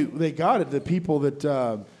the way they got it, the people that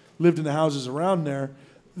lived in the houses around there,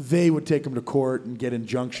 they would take them to court and get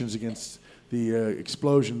injunctions against the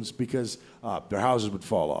explosions because their houses would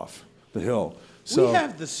fall off the hill. So we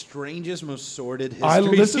have the strangest, most sordid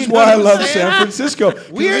history. this is You know why I what I'm love saying? San Francisco. 'Cause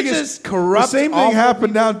We're the thing is, just corrupt, The same thing awful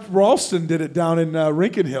happened down. Ralston did it down in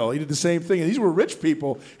Rincon Hill. He did the same thing, and these were rich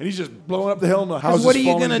people, and he's just blowing up the hill, and the houses what are you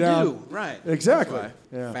falling gonna down. do? Right. Exactly. That's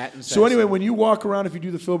why. Yeah. Fat and So anyway, sexy. when you walk around, if you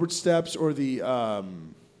do the Filbert Steps or the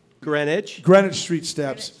Greenwich. Greenwich Street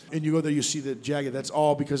steps, and you go there, you see the jagged. That's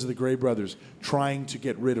all because of the Gray brothers trying to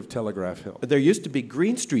get rid of Telegraph Hill. There used to be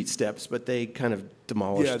Green Street steps, but they kind of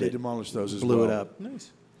demolished it. Yeah, they demolished those as blew well. it up.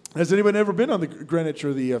 Nice. Has anyone ever been on the Greenwich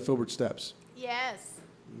or the Filbert Steps? Yes.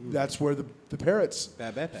 That's where the parrots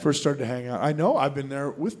Babette. first started to hang out. I know. I've been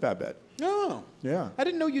there with Babette. Oh. Yeah. I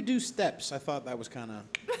didn't know you do steps. I thought that was kind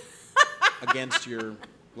of against your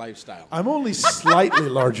lifestyle. I'm only slightly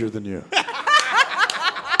larger than you.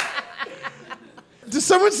 Does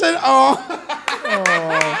someone say, oh.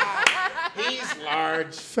 He's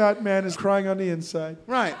large. Fat man is crying on the inside.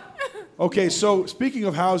 Right. Okay, so speaking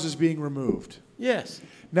of houses being removed, Yes.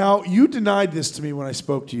 Now, you denied this to me when I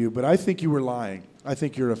spoke to you, but I think you were lying. I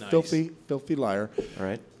think you're a filthy, filthy liar. All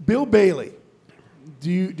right. Bill Bailey.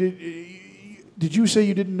 Did you say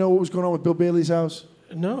you didn't know what was going on with Bill Bailey's house?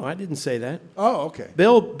 No, I didn't say that. Oh, okay.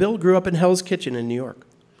 Bill grew up in Hell's Kitchen in New York.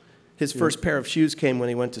 His first pair of shoes came when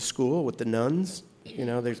he went to school with the nuns. You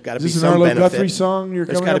know, there's got to be Is this some an Arlo benefit. Guthrie song you're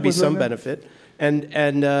There's coming got to up be with some right now? benefit.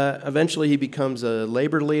 And eventually he becomes a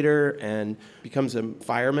labor leader and becomes a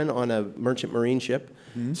fireman on a merchant marine ship,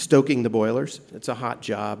 stoking the boilers. It's a hot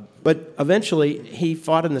job. But eventually he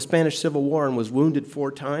fought in the Spanish Civil War and was wounded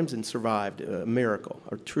 4 times and survived. A miracle,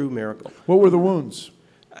 a true miracle. What were the wounds?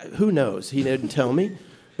 Who knows? He didn't tell me.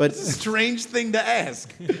 But Strange thing to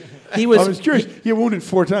ask. he I was curious. You wounded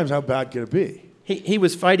 4 times. How bad could it be? He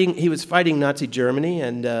was fighting Nazi Germany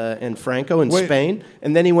and Franco in Wait. Spain,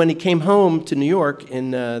 and then when he came home to New York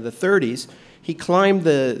in the 30s, he climbed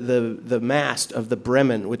the mast of the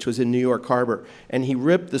Bremen, which was in New York Harbor, and he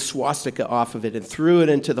ripped the swastika off of it and threw it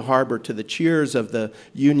into the harbor to the cheers of the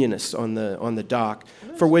Unionists on the dock,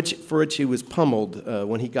 for which he was pummeled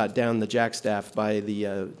when he got down the jackstaff by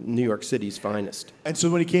the New York City's finest. And so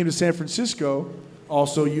when he came to San Francisco,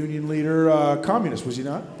 also union leader, communist, was he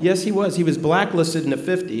not? Yes, he was. He was blacklisted in the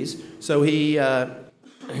 50s, so he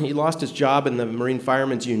lost his job in the Marine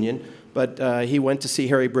Firemen's Union, but he went to see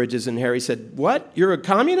Harry Bridges, and Harry said, "What? You're a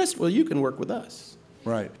communist? Well, you can work with us."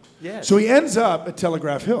 Right. Yes. So he ends up at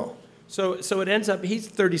Telegraph Hill. So it ends up, he's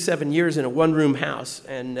 37 years in a one-room house,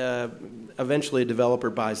 and eventually a developer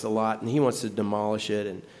buys the lot, and he wants to demolish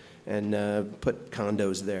it and put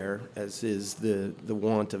condos there, as is the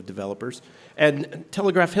want of developers. And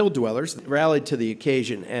Telegraph Hill dwellers rallied to the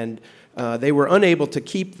occasion, and they were unable to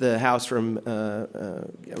keep the house from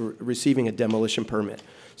receiving a demolition permit.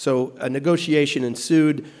 So a negotiation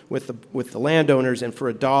ensued with the landowners, and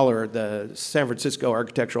for $1, the San Francisco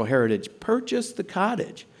Architectural Heritage purchased the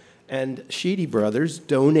cottage. And Sheedy Brothers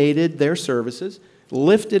donated their services,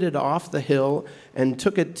 lifted it off the hill, and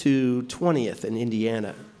took it to 20th in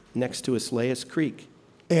Indiana, next to Aslayas Creek.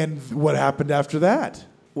 And what happened after that?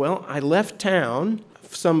 Well, I left town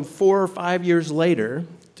some 4 or 5 years later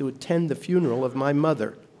to attend the funeral of my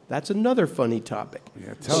mother. That's another funny topic.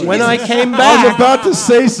 When I came I back, was about to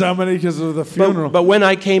say something because of the funeral. but when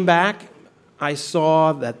I came back, I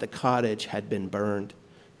saw that the cottage had been burned.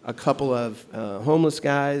 A couple of homeless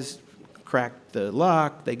guys cracked the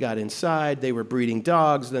lock. They got inside. They were breeding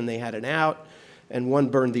dogs. Then they had an out, and one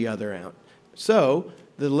burned the other out. So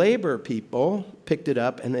the labor people picked it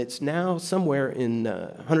up, and it's now somewhere in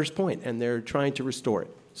Hunters Point, and they're trying to restore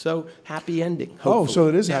it. So happy ending, hopefully. Oh, so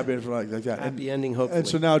it is happy ending like that. Happy ending, hopefully. And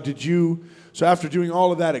so now so after doing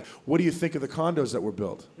all of that, what do you think of the condos that were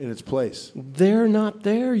built in its place? They're not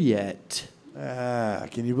there yet.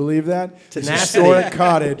 Can you believe that? Tenacity. This historic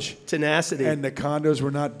cottage. Tenacity. And the condos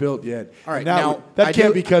were not built yet. All right, Now, now, that I can't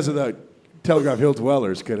do- be because of the Telegraph Hill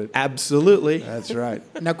dwellers, could it? Absolutely. That's right.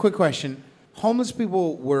 Now, quick question. Homeless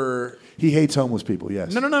people were... He hates homeless people,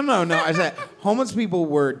 yes. No. I said homeless people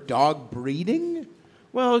were dog breeding?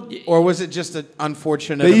 Well, Or was it just an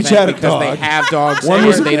unfortunate They each event had a because they dog. have dogs One there,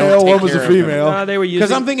 was a they male, don't take one was a care of them? female. they were using...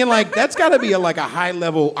 Because I'm thinking like that's got to be a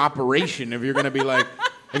high-level operation if you're going to be like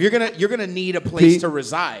if you're gonna need a place Pete- to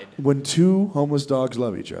reside. When 2 homeless dogs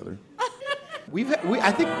love each other.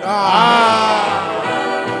 I think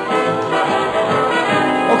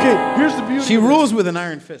Okay, here's the beauty. she of this. rules with an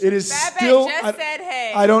iron fist. It is Babette still. just said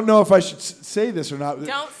hey. I don't know if I should say this or not.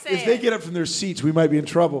 Don't say If they it. get up from their seats, we might be in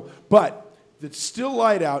trouble. But it's still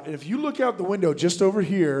light out, and if you look out the window just over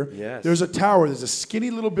here, Yes. there's a tower. There's a skinny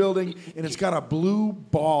little building, and it's got a blue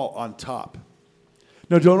ball on top.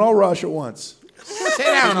 No, don't all rush at once. Sit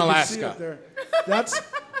down, You can see it Alaska. there.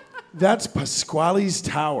 That's Pasquale's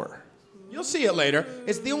Tower. You'll see it later.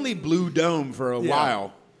 It's the only blue dome for a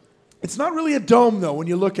while. It's not really a dome, though, when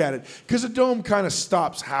you look at it, because a dome kind of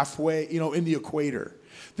stops halfway, in the equator.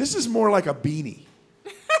 This is more like a beanie.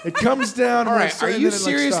 It comes down. All and right, it's- are and you then it,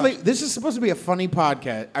 like, seriously? stops. This is supposed to be a funny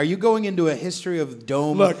podcast. Are you going into a history of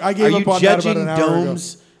dome? Look, I gave Are up you on that about judging an hour ago.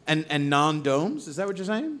 domes and non-domes? Is that what you're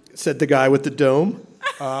saying? Said the guy with the dome.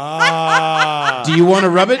 Do you want to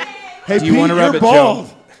rub it? Hey, Do you Pete, want to rub you're it, bald.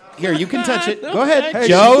 Joe? Here, you can touch it. Go ahead, Hey, she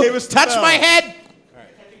Joe. gave us the Touch bell. my head.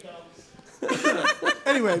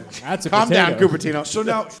 Anyway, That's a Calm potato. down, Cupertino. so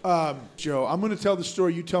now, Joe, I'm going to tell the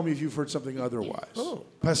story. You tell me if you've heard something otherwise. Oh.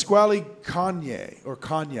 Pasquale Cogna, or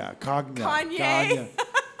Cogna. Kanye.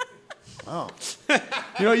 Oh.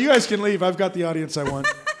 You guys can leave. I've got the audience I want.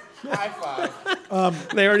 High five.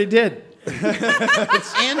 They already did.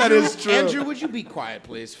 Andrew, is true. Andrew, would you be quiet,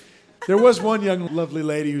 please? There was one young, lovely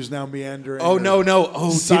lady who's now meandering. Oh, no. Oh,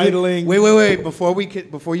 sidling. Wait.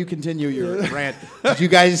 Before you continue your rant, did you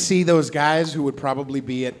guys see those guys who would probably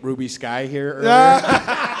be at Ruby Sky here earlier?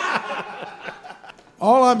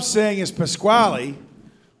 All I'm saying is Pasquale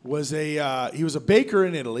was he was a baker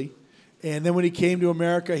in Italy, and then when he came to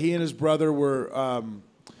America, he and his brother were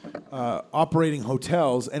operating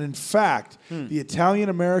hotels. And in fact, the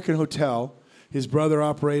Italian-American hotel his brother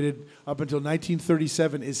operated up until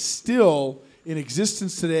 1937 is still in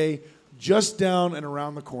existence today, just down and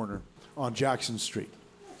around the corner on Jackson Street.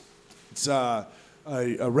 It's a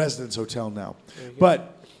residence hotel now.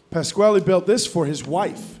 But Pasquale built this for his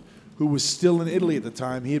wife, who was still in Italy at the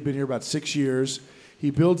time. He had been here about 6 years. He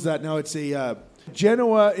builds that now. It's a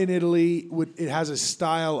Genoa in Italy. It has a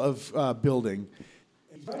style of building.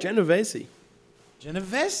 Genovese.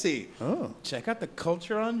 Genovese. Oh. Check out the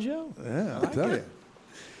culture on Joe. Yeah, I'll tell you.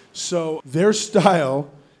 So their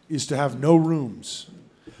style is to have no rooms.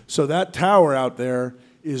 So that tower out there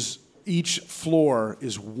is each floor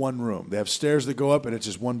is one room. They have stairs that go up, and it's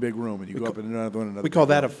just one big room, and you go up and another one. We call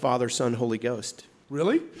that a Father, Son, Holy Ghost.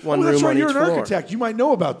 Really? One that's room right. on You're each an floor. architect. You might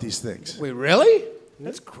know about these things. Wait, really?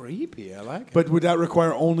 That's creepy. I like it. But would that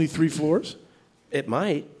require only 3 floors? It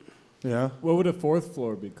might. Yeah. What would a 4th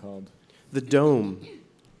floor be called? The Dome.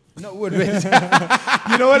 No, it would be.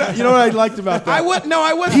 You know what I liked about that?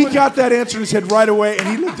 I would. He got that answer in his head right away, and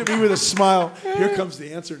he looked at me with a smile. Here comes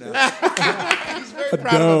the answer now. He's very A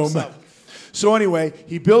proud dome. of himself. So anyway,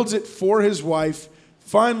 he builds it for his wife,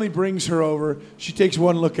 finally brings her over. She takes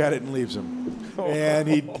one look at it and leaves him. And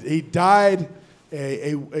he died,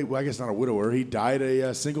 well, I guess not a widower. He died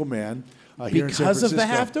a single man here in San Because of Francisco. the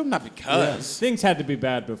half dome? Not because. Yes. Things had to be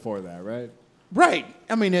bad before that, right? Right.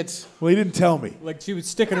 I mean, it's... Well, he didn't tell me. Like, she was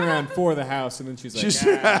sticking around for the house, and then she's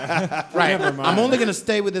like, Right. never mind. I'm only going to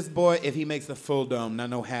stay with this boy if he makes the full dome, not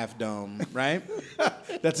no half dome, right?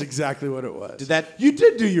 That's exactly what it was. Did that- You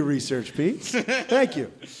did do your research, Pete. Thank you.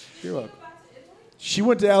 You're welcome. She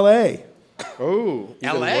went to L.A. Oh,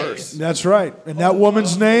 even LA. worse. That's right. And that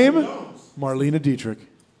woman's name? Marlena Dietrich.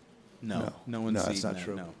 No one's No, seen that's not that,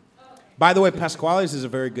 true. No. By the way, Pasquale's is a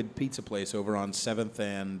very good pizza place over on 7th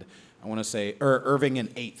and, I want to say, Irving and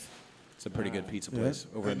 8th. It's a pretty good pizza place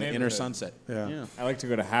over in the inner neighborhood. Sunset. Yeah. I like to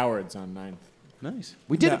go to Howard's on 9th. Nice.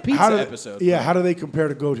 We did Now, a pizza how do they- episode. Yeah, how do they compare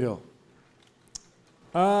to Goat Hill?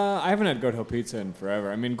 I haven't had Goat Hill Pizza in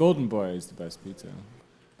forever. I mean, Golden Boy is the best pizza.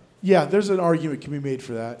 Yeah, there's an argument can be made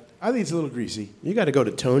for that. I think it's a little greasy. You got to go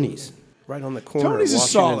to Tony's, right on the corner Tony's of is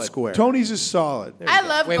Washington solid. Square. Tony's is solid. I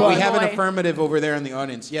love Wait, Golden we have Boy. an affirmative over there in the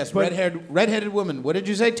audience. Yes, But- redheaded woman. What did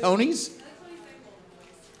you say, Tony's?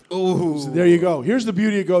 Ooh. So there you go. Here's the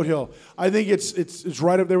beauty of Goat Hill. I think it's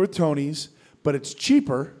right up there with Tony's, but it's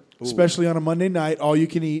cheaper, especially on a Monday night, all you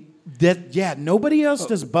can eat. Nobody else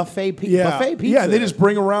does buffet pizza. Yeah, Buffet pizza. yeah. They just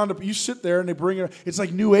bring around. You sit there and they bring it. It's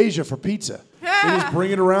like New Asia for pizza. They just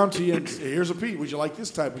bring it around to you. And say, here's a pizza. Would you like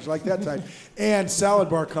this type? Would you like that type? And salad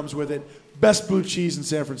bar comes with it. Best blue cheese in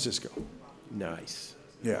San Francisco. Nice.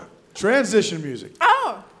 Yeah. Transition music.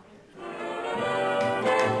 Oh.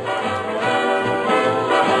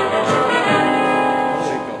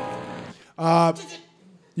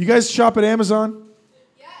 You guys shop at Amazon?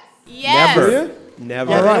 Yes. Never. Do you?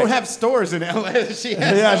 Never. Yeah, All they right. don't have stores in LA. She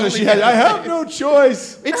has Yeah, so only she had. I have no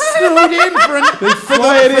choice. It's snowed in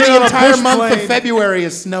fly it in for on the a entire push month of plane. February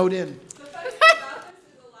is snowed in.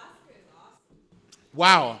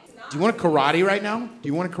 Wow. Do you want a karate right now? Do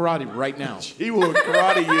you want a karate right now? He will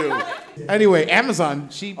karate you. Anyway, Amazon.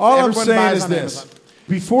 All I'm everyone saying buys is on this. Amazon.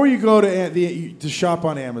 Before you go to shop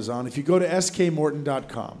on Amazon, if you go to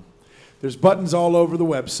skmorton.com, there's buttons all over the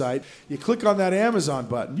website. You click on that Amazon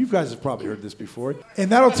button. You guys have probably heard this before. And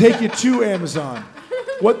that'll take you to Amazon.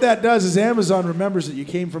 What that does is Amazon remembers that you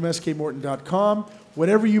came from skmorton.com.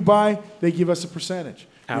 Whatever you buy, they give us a percentage.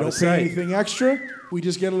 Out We don't of pay sight. anything extra. We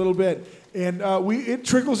just get a little bit. And it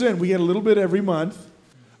trickles in. We get a little bit every month.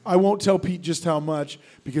 I won't tell Pete just how much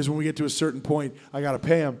because when we get to a certain point, I got to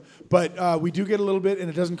pay him. But we do get a little bit, and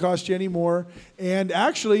it doesn't cost you any more. And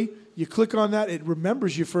actually, you click on that, it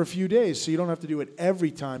remembers you for a few days, so you don't have to do it every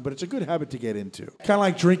time. But it's a good habit to get into. Kind of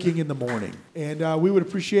like drinking in the morning. And we would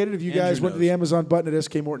appreciate it if you guys went to the Amazon button at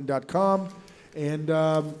skmorton.com and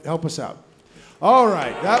help us out. All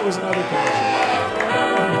right, that was another commercial.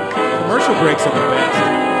 Commercial breaks are the best.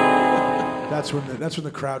 That's when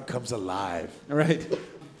the crowd comes alive. All right.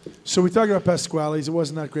 So we talked about Pasquale's. It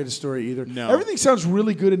wasn't that great a story either. No. Everything sounds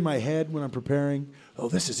really good in my head when I'm preparing. Oh,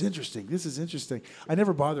 this is interesting. This is interesting. I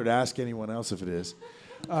never bother to ask anyone else if it is.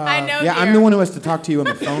 I know. Yeah, I'm dear. the one who has to talk to you on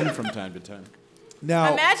the phone from time to time.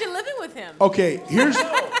 Now, Imagine living with him. okay, here's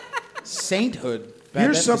Sainthood.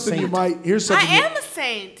 Here's something you might. Here's something. I am a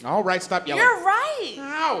saint. All right, stop yelling. You're right.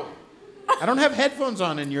 Ow! I don't have headphones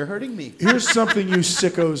on, and you're hurting me. Here's something you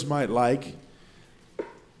sickos might like.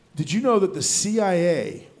 Did you know that the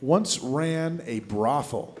CIA once ran a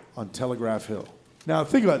brothel on Telegraph Hill? Now,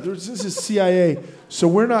 think about it. This is CIA, so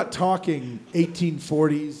we're not talking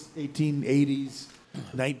 1840s, 1880s,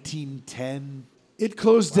 1910. It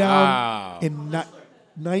closed down in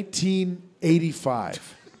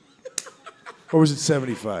 1985. Or was it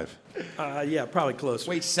 75? Yeah, probably close.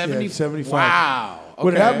 Wait, 70? Yeah, 75. Wow. Okay.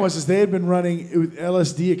 What happened was they had been running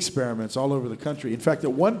LSD experiments all over the country. In fact,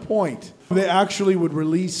 at one point, they actually would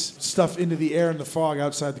release stuff into the air in the fog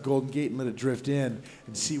outside the Golden Gate and let it drift in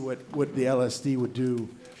and see what the LSD would do.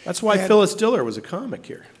 That's why Phyllis Diller was a comic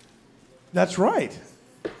here. That's right.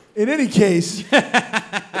 In any case,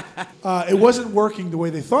 it wasn't working the way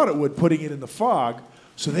they thought it would, putting it in the fog.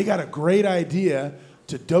 So they got a great idea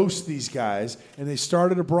to dose these guys, and they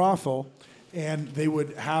started a brothel. And they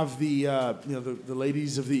would have the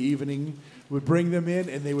ladies of the evening would bring them in,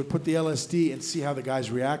 and they would put the LSD and see how the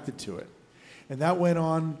guys reacted to it. And that went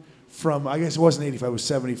on from, I guess it wasn't 85, it was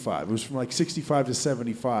 75. It was from like 65 to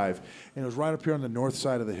 75, and it was right up here on the north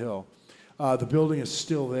side of the hill. The building is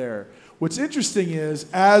still there. What's interesting is,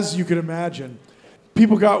 as you can imagine,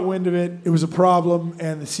 people got wind of it. It was a problem,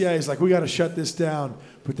 and the CIA is like, we got to shut this down.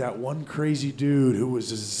 But that one crazy dude who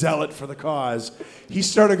was a zealot for the cause, he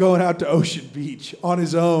started going out to Ocean Beach on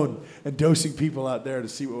his own and dosing people out there to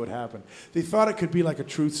see what would happen. They thought it could be like a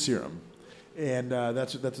truth serum. And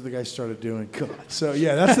that's what the guy started doing. God. So,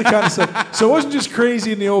 yeah, that's the kind of stuff. So it wasn't just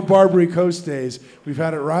crazy in the old Barbary Coast days. We've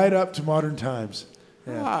had it right up to modern times.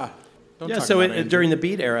 Yeah. During the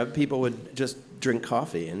Beat era, people would just drink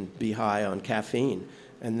coffee and be high on caffeine.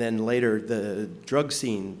 And then later the drug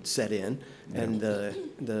scene set in, and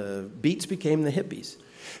the Beats became the hippies.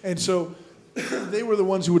 And so they were the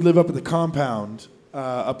ones who would live up at the compound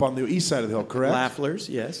up on the east side of the hill, correct? Lafflers,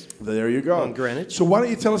 yes. There you go. On Greenwich. So why don't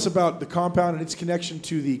you tell us about the compound and its connection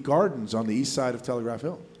to the gardens on the east side of Telegraph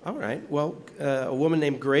Hill? All right. Well, a woman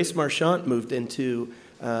named Grace Marchant moved into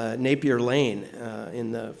Napier Lane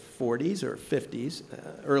in the 40s or 50s,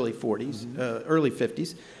 early 40s, early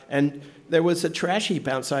 50s. And there was a trash heap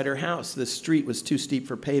outside her house. The street was too steep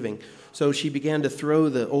for paving. So she began to throw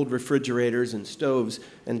the old refrigerators and stoves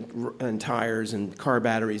and tires and car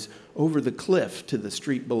batteries over the cliff to the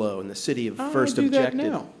street below, and the city at first objected.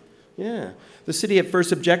 That now? Yeah. The city at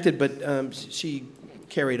first objected, but she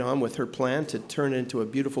carried on with her plan to turn it into a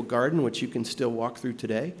beautiful garden, which you can still walk through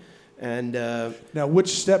today. And now, which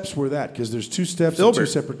steps were that? Because there's two steps and two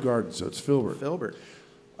separate gardens, so it's Filbert. Filbert.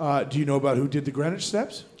 Do you know about who did the Greenwich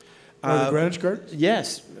steps? Or the Greenwich Gardens?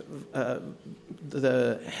 Yes.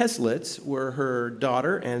 The Heslets were her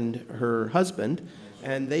daughter and her husband,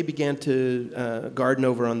 and they began to garden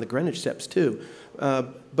over on the Greenwich steps too.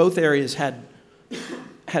 Both areas had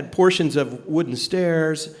portions of wooden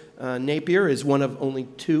stairs. Napier is one of only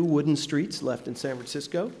 2 wooden streets left in San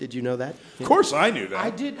Francisco. Did you know that? Of course I knew that. I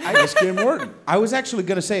did. S.K. Morton. I was actually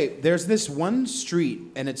going to say, there's this one street,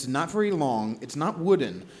 and it's not very long. It's not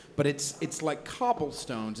wooden, but it's like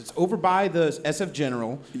cobblestones. It's over by the SF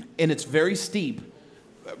General, and it's very steep.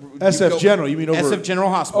 SF General, you mean over SF General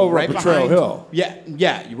Hospital, over right Potrero behind Hill?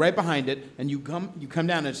 Yeah, you're right behind it, and you come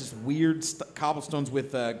down. And it's just weird cobblestones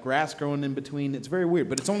with grass growing in between. It's very weird,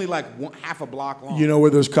 but it's only like half a block long. You know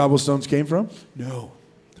where those cobblestones came from? No.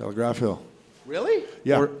 Telegraph Hill. Really?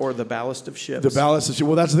 Yeah. Or the ballast of ships. The ballast of ships.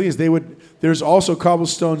 Well, that's the thing is there's also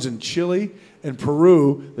cobblestones in Chile and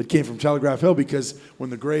Peru that came from Telegraph Hill, because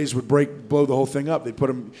when the Greys would blow the whole thing up, they put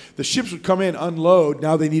them. The ships would come in, unload.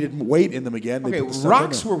 Now they needed weight in them again. Okay,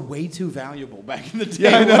 rocks were way too valuable back in the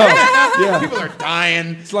day. Yeah, I know. Yeah. People are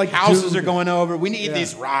dying. It's like houses Doom. are going over. We need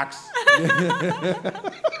these rocks.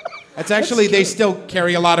 That's actually, they still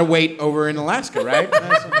carry a lot of weight over in Alaska, right?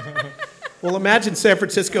 Well, imagine San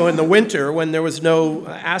Francisco in the winter when there was no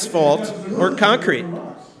asphalt or concrete.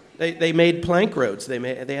 They made plank roads.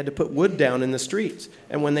 They had to put wood down in the streets.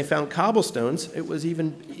 And when they found cobblestones, it was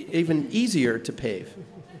even easier to pave.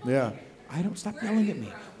 Yeah. I don't stop yelling at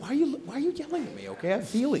me. Why are you yelling at me? Okay, I have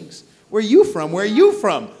feelings. Where are you from? Where are you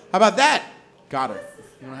from? How about that? Got her.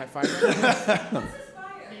 You want to high five?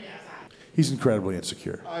 He's incredibly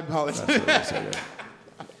insecure. I apologize. That's what I say, yeah.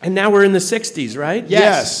 And now we're in the 60s, right?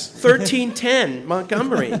 Yes. 1310,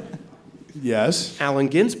 Montgomery. Yes. Allen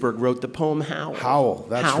Ginsberg wrote the poem Howl. Howl,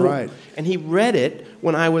 that's right. And he read it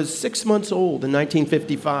when I was 6 months old in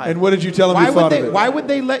 1955. And what did you tell him you thought of it? Why would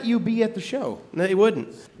they let you be at the show? No, they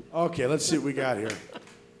wouldn't. Okay, let's see what we got here.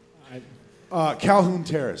 Calhoun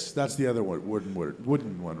Terrace. That's the other one,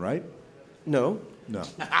 wooden one, right? No. No.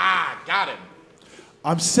 Got him.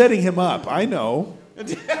 I'm setting him up. I know.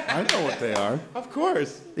 I know what they are. Of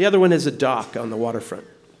course. The other one is a dock on the waterfront.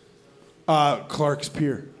 Clark's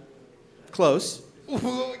Pier. Close.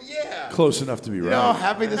 Yeah. Close enough to be You right. know how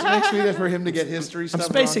happy this makes me for him to get history I'm stuff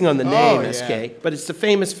spacing wrong? on the name, Oh, SK, yeah. but it's the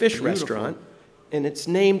famous fish restaurant, and it's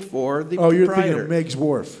named for the Oh, you're proprietor. thinking of Meg's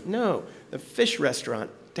Wharf. No, the fish restaurant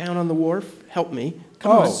down on the wharf. Help me.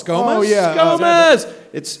 Come on. Skomas? Oh, yeah. Skomas!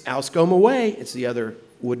 It's Al Skoma Way. It's the other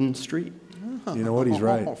wooden street. You know what? He's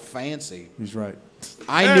right. Oh, fancy. He's right.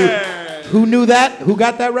 I knew. Who knew that? Who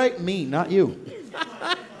got that right? Me, not you.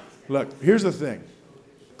 Look, here's the thing.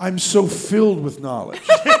 I'm so filled with knowledge.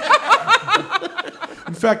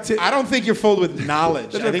 In fact, I don't think you're filled with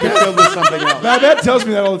knowledge. I think you're filled with something else. Babette tells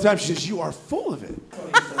me that all the time. She says, you are full of it.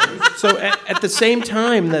 So at the same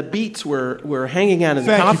time, the Beats were hanging out in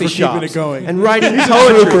the Thank you coffee for keeping shops it going. and writing He's a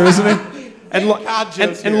poetry. trooper, isn't he? And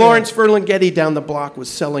Lawrence Ferlinghetti down the block was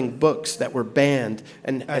selling books that were banned,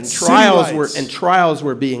 and City trials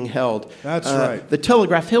were being held. That's right. The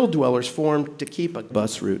Telegraph Hill dwellers formed to keep a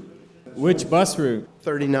bus route. Which bus route?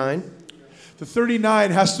 39. The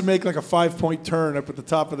 39 has to make like a 5-point turn up at the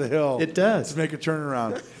top of the hill. It does. To make a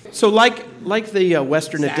turnaround. So like the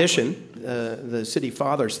Western Addition, the city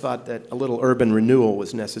fathers thought that a little urban renewal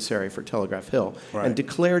was necessary for Telegraph Hill and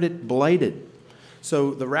declared it blighted.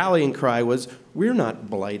 So the rallying cry was, we're not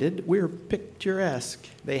blighted, we're picturesque.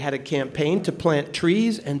 They had a campaign to plant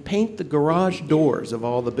trees and paint the garage doors of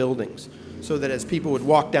all the buildings so that as people would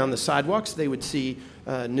walk down the sidewalks, they would see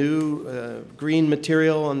new green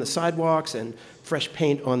material on the sidewalks and fresh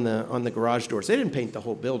paint on the garage doors. They didn't paint the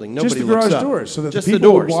whole building. Nobody Just the looks garage up. doors, so that Just the the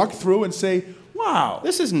people would doors. walk through and say, wow,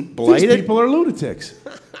 This isn't these blighted. people are lunatics.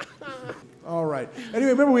 All right.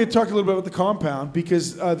 Anyway, remember we had talked a little bit about the compound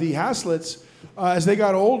because the Haslets, as they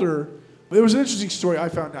got older, there was an interesting story I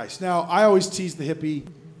found nice. Now, I always tease the hippie,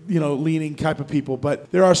 leaning type of people,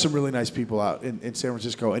 but there are some really nice people out in San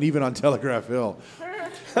Francisco and even on Telegraph Hill.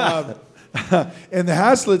 And the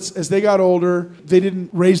Haslets, as they got older, they didn't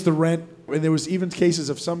raise the rent. And there was even cases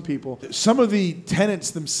of some people. Some of the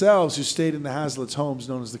tenants themselves who stayed in the Haslets' homes,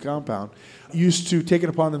 known as the compound, used to take it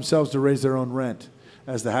upon themselves to raise their own rent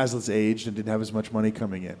as the Haslets aged and didn't have as much money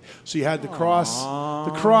coming in. So you had the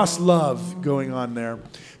cross love going on there.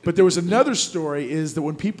 But there was another story is that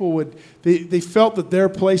when people they felt that their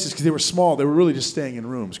places, because they were small, they were really just staying in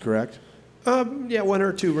rooms, correct? Yeah, 1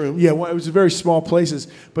 or 2 rooms. Yeah, well, it was very small places,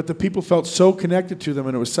 but the people felt so connected to them,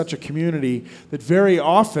 and it was such a community that very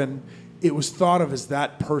often it was thought of as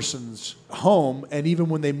that person's home, and even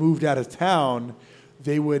when they moved out of town,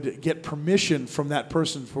 they would get permission from that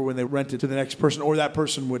person for when they rented to the next person, or that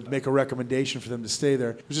person would make a recommendation for them to stay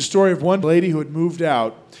there. There's a story of one lady who had moved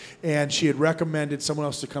out, and she had recommended someone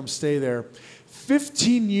else to come stay there.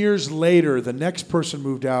 15 years later, the next person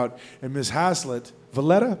moved out, and Ms. Haslett,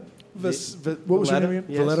 Valletta? What was her name again?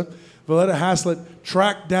 Yes. Valletta Haslett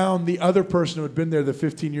tracked down the other person who had been there the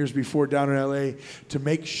 15 years before down in L.A. to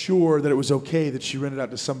make sure that it was okay that she rented out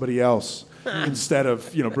to somebody else instead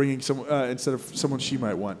of bringing instead of someone she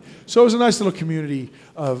might want. So it was a nice little community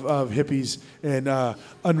of hippies and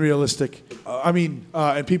unrealistic.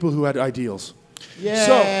 And people who had ideals. Yeah.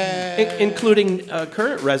 So, including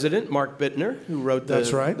current resident Mark Bittner, who wrote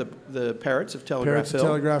That's right. the Parrots of Telegraph Parents Hill. of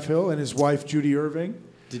Telegraph Hill, and his wife Judy Irving.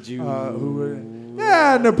 Did you?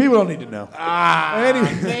 No, people don't need to know.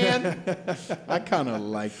 Anyway. Man, I kind of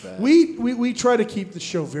like that. We try to keep the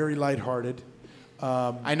show very lighthearted.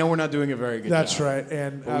 I know we're not doing a very good That's job. right.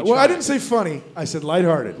 And But we I tried. didn't say funny. I said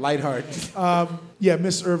lighthearted. Lighthearted. Yeah,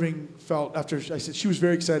 Miss Irving felt after I said she was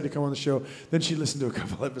very excited to come on the show. Then she listened to a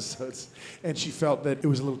couple episodes, and she felt that it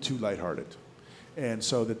was a little too lighthearted, and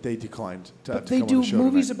so that they declined to But to they come do on the show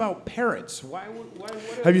movies tonight. about parrots. Why?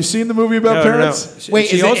 Have you seen the movie about No, parrots? no. Wait,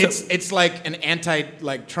 She is also- it's like an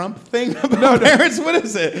Trump thing about parrots? What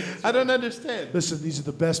is it? I don't understand. Listen, these are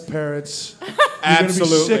the best parrots. You're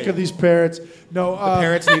Absolutely. gonna be sick of these parrots. No,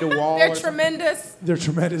 Parrots need a wall. They're or something? tremendous. They're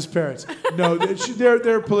tremendous parents. No,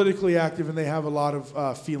 they're politically active and they have a lot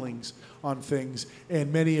of feelings on things,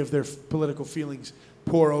 and many of their political feelings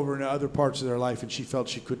pour over into other parts of their life, and she felt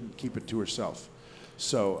she couldn't keep it to herself.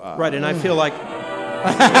 So Right, and I feel like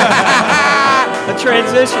a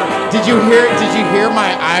transition. Did you hear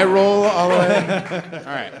my eye roll all the way? All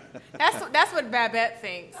right. That's what Babette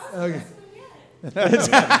thinks. Okay.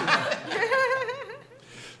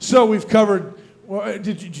 So we've covered. Well,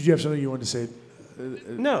 did you have something you wanted to say?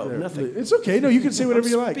 No, nothing. It's okay. No, you can say whatever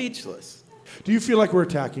I'm you like. Speechless. Do you feel like we're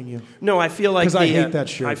attacking you? No, I feel like 'Cause I hate that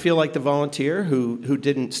shirt. I feel like the volunteer who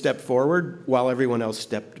didn't step forward while everyone else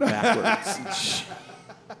stepped backwards.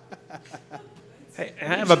 Hey,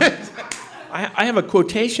 I have a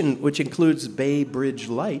quotation which includes Bay Bridge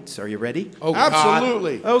lights. Are you ready? Oh,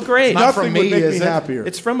 Absolutely. God. Oh, great. Not Nothing from would me, make me is it? happier.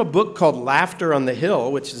 It's from a book called Laughter on the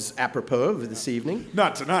Hill, which is apropos of this evening.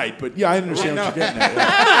 Not tonight, but yeah, I understand what you're getting at.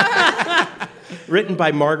 Yeah. Written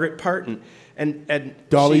by Margaret Parton. And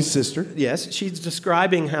Dolly's she- sister. Yes, she's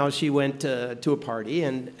describing how she went to a party,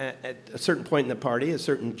 and at a certain point in the party, a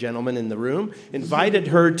certain gentleman in the room invited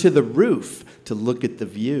her to the roof to look at the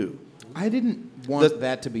view. I didn't want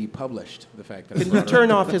that to be published, the fact that I Can you brought it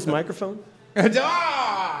turn up. off his microphone?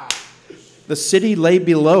 Ah! The city lay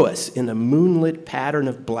below us in a moonlit pattern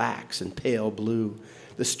of blacks and pale blue.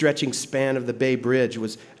 The stretching span of the Bay Bridge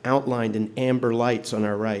was outlined in amber lights on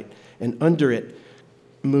our right, and under it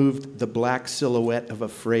moved the black silhouette of a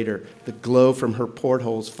freighter, the glow from her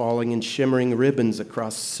portholes falling in shimmering ribbons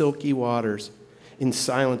across silky waters. In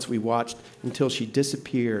silence, we watched until she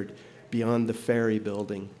disappeared beyond the ferry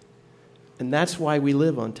building. And that's why we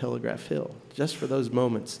live on Telegraph Hill, just for those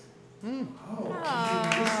moments. It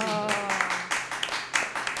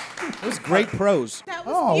was great prose. That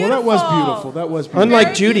was Oh, well, beautiful. that was beautiful. That was beautiful. Unlike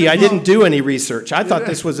Very Judy, I beautiful. didn't do any research. I thought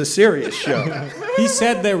this was a serious show. He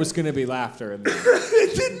said there was going to be laughter in there.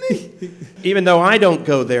 Even though I don't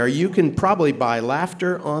go there, you can probably buy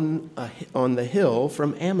Laughter on the Hill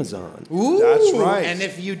from Amazon. Ooh, That's right. And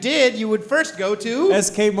if you did, you would first go to...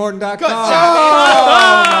 SKMorton.com. Oh,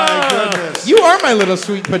 my goodness. You are my little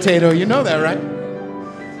sweet potato. You know that, right?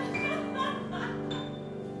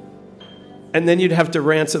 And then you'd have to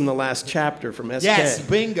ransom the last chapter from SK. Yes,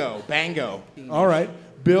 bingo, bango. All right.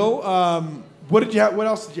 Bill, what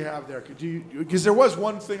else did you have there? Because there was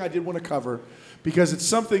one thing I did want to cover, because it's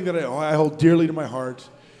something that I hold dearly to my heart.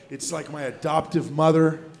 It's like my adoptive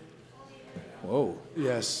mother. Whoa.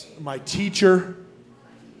 Yes. My teacher.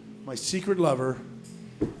 My secret lover.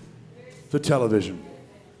 The television.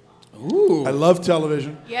 Ooh. I love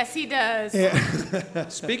television. Yes, he does.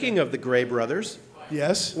 Speaking of the Gray brothers,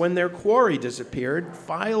 Yes. when their quarry disappeared,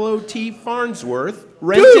 Philo T. Farnsworth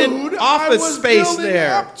rented Dude, I office was space building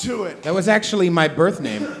there. up to it. That was actually my birth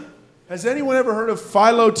name. Has anyone ever heard of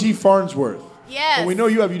Philo T. Farnsworth? Yes. Well, we know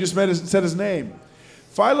you have. You just said his name.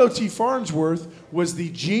 Philo T. Farnsworth was the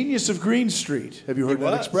genius of Green Street. Have you heard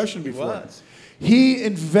that expression before? was. He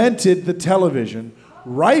invented the television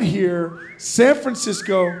right here, San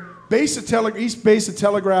Francisco, East Base of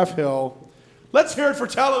Telegraph Hill. Let's hear it for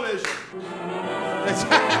television.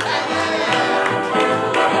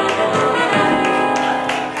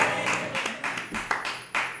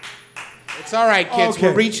 It's all right, kids. Okay.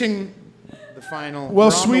 We're reaching the final. Well, We're on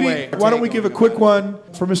the sweetie, way. why don't we give a quick one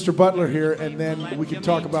for Mr. Butler here, and then we can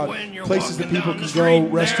talk about places that people can go,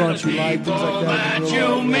 restaurants you like, things like that. that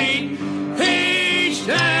you meet each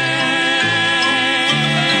day.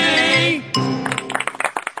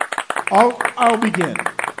 I'll begin.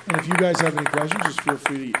 And if you guys have any questions, just feel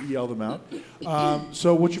free to yell them out.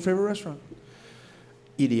 So what's your favorite restaurant?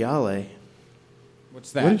 Ideale.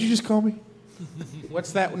 What's that? What did you just call me?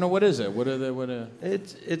 What's that? No, what is it? What are the?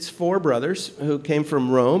 It's four brothers who came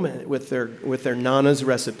from Rome with their nana's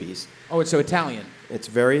recipes. Oh, it's so Italian. It's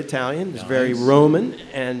very Italian. It's very Roman,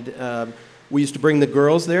 and we used to bring the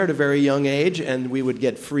girls there at a very young age, and we would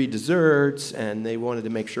get free desserts, and they wanted to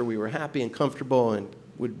make sure we were happy and comfortable, and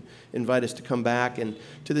would invite us to come back. And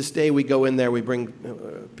to this day, we go in there. We bring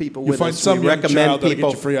people You with find us. some we young recommend child that'll get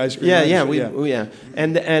people you free ice cream, Yeah, right? yeah, Yeah.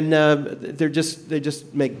 And they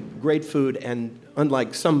just make great food, and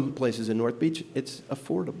unlike some places in North Beach, it's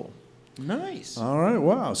affordable. Nice. All right,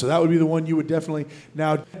 wow. So that would be the one you would definitely.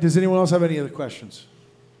 Now, does anyone else have any other questions?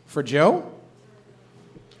 For Joe?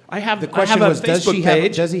 I have The question I have was, a Facebook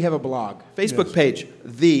page. does he have a blog? Facebook page,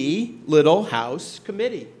 The Little House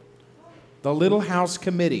Committee. The Little House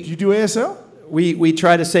Committee. Do you do ASL? We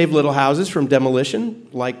try to save little houses from demolition,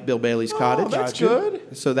 like Bill Bailey's Cottage. that's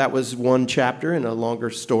good. So that was one chapter in a longer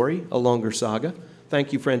story, a longer saga.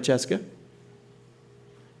 Thank you, Francesca.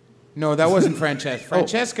 No, that wasn't Francesca.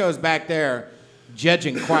 Francesco's back there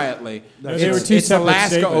judging quietly. There were two It's separate Alaska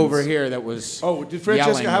statements. over here that was. Oh, did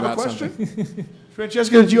Francesca yelling have a about question? something.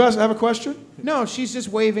 Francesca, did you have a question? No, she's just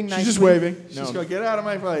waving nicely. She's just waving. No. She's going, get out of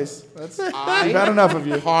my face. We've I had enough of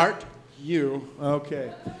you. heart you.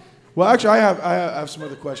 Okay. Well, actually, I have some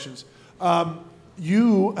other questions.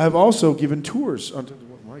 You have also given tours.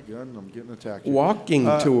 My God, I'm getting attacked. here. Walking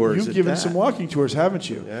tours. You've at given that. some walking tours, haven't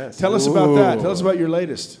you? Yes. Tell us about that. Tell us about your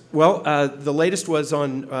latest. Well, the latest was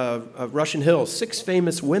on Russian Hill. 6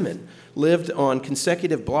 famous women lived on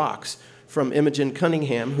consecutive blocks from Imogen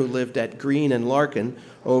Cunningham, who lived at Green and Larkin,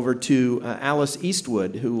 over to Alice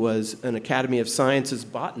Eastwood, who was an Academy of Sciences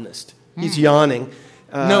botanist. He's yawning.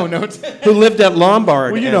 No. who lived at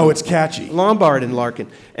Lombard. Well, you know it's catchy. Lombard and Larkin.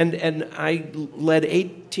 And I led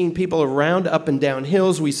 18 people around up and down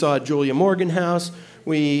hills. We saw Julia Morgan House.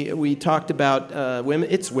 We talked about women.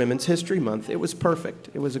 It's Women's History Month. It was perfect.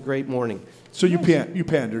 It was a great morning. So you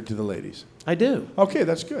pandered to the ladies. I do. Okay,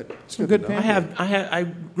 that's good. That's good to know. I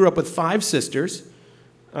grew up with 5 sisters.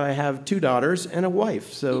 I have 2 daughters and a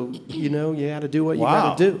wife. So, you got to do what you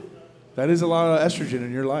got to do. That is a lot of estrogen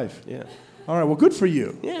in your life. Yeah. All right. Well, good for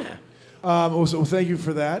you. Yeah. So thank you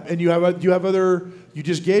for that. And you have other. You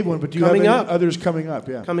just gave one, but do you Coming have up. others coming up?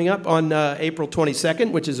 Yeah. Coming up on April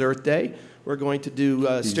 22nd, which is Earth Day, we're going to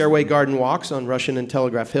do stairway garden walks on Russian and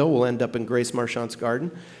Telegraph Hill. We'll end up in Grace Marchant's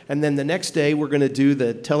garden. And then the next day, we're going to do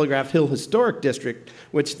the Telegraph Hill Historic District,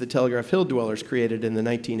 which the Telegraph Hill dwellers created in the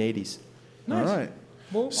 1980s. All right.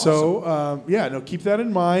 Well, so, keep that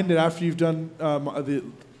in mind. And after you've done the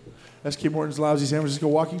S.K. Morton's Lousy San Francisco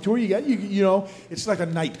Walking Tour, it's like a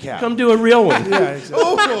nightcap. Come do a real one. Yeah, exactly.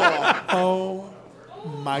 Oh,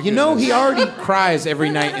 my goodness. He already cries every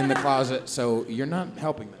night in the closet, so you're not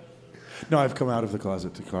helping them. No, I've come out of the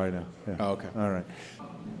closet to cry now. Yeah. Oh, okay. All right.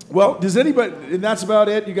 Well, does anybody, and that's about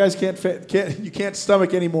it? You guys can't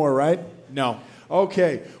stomach anymore, right? No.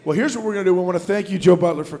 Okay. Well, here's what we're going to do. We want to thank you, Joe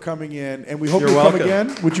Butler, for coming in, and we hope You're you'll come welcome.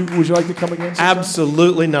 again. Would you like to come again sometime?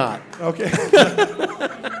 Absolutely not. Okay.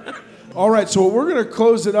 All right. So we're going to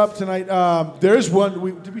close it up tonight. There is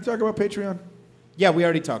one. Did we talk about Patreon? Yeah, we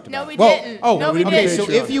already talked about it. No, we didn't. Oh, No, we okay. didn't.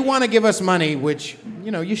 So if you want to give us money, which,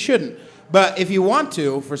 you shouldn't, but if you want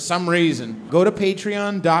to, for some reason, go to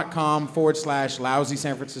patreon.com/Lousy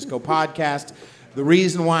San Francisco Podcast. The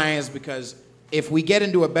reason why is because if we get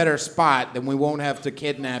into a better spot, then we won't have to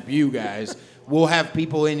kidnap you guys. We'll have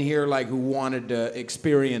people in here who wanted to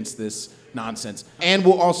experience this nonsense. And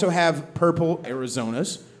we'll also have Purple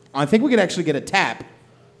Arizonas. I think we could actually get a tap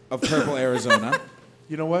of Purple Arizona.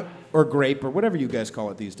 You know what? Or grape, or whatever you guys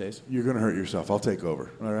call it these days. You're going to hurt yourself. I'll take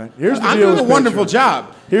over. All right. Here's the I'm deal doing a with wonderful Patreon.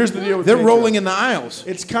 job. Here's the deal with They're Patreon. rolling in the aisles.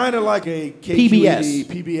 It's kind of like a PBS.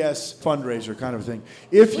 PBS fundraiser kind of thing.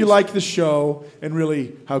 If you like the show, and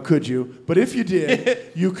really, how could you? But if you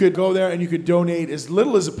did, you could go there and you could donate as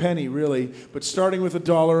little as a penny, really. But starting with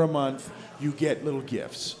 $1 a month, you get little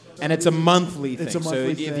gifts. And it's a monthly thing. It's a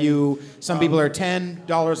monthly so if thing. Some people are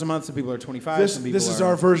 $10 a month, some people are $25. Some people This is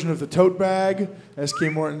our version of the tote bag, S.K.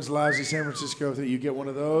 Morton's Lousy San Francisco. That you get one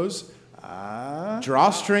of those.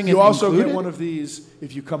 Drawstring. You also included? get one of these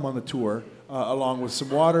if you come on the tour, along with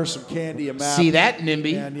some water, some candy, a map. See that,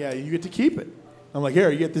 NIMBY? And yeah, you get to keep it. I'm like,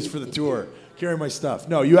 here, you get this for the tour. Carry my stuff.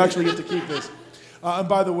 No, you actually get to keep this. And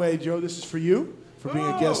by the way, Joe, this is for you, for being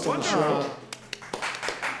a guest on the show.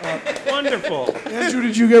 Wonderful. Andrew,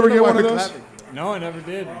 did you ever get one of those? No, I never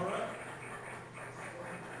did.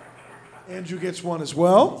 Andrew gets one as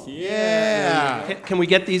well. Yeah. Can we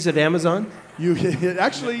get these at Amazon? You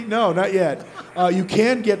actually, no, not yet. You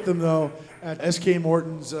can get them, though, at S.K.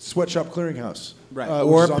 Morton's Sweatshop Clearinghouse. Right. Which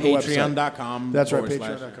Or is on the website. patreon.com. That's right, /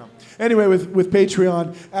 patreon.com. Anyway, with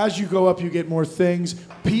Patreon, as you go up, you get more things.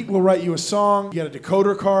 Pete will write you a song. You get a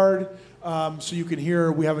decoder card, so you can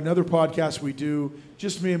hear. We have another podcast we do,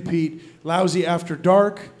 just me and Pete, Lousy After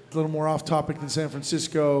Dark, a little more off topic than San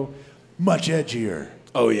Francisco, much edgier.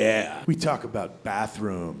 Oh, yeah. We talk about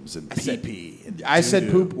bathrooms and pee-pee. And I said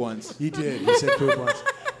doo-doo. poop once. You did. You said poop once.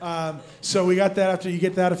 So we got that after you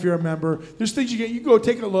get that if you're a member. There's things you get. You go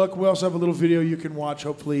take a look. We also have a little video you can watch.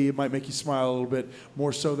 Hopefully it might make you smile a little bit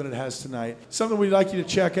more so than it has tonight. Something we'd like you to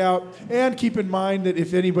check out. And keep in mind that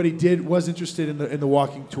if anybody was interested in the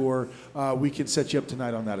walking tour, we can set you up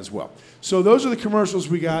tonight on that as well. So those are the commercials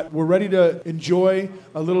we got. We're ready to enjoy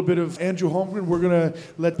a little bit of Andrew Holmgren. We're going to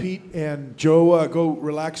let Pete and Joe go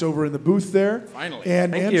relax over in the booth there. Finally.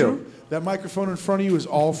 And Thank Andrew, you. that microphone in front of you is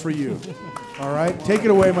all for you. All right? Take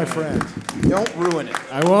it away, my friend. Don't ruin it.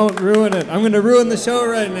 I won't ruin it. I'm going to ruin the show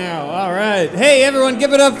right now. All right. Hey, everyone,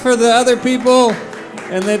 give it up for the other people.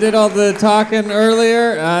 And they did all the talking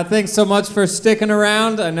earlier. Thanks so much for sticking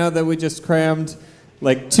around. I know that we just crammed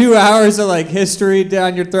like 2 hours of like history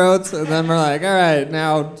down your throats. And then we're like, all right,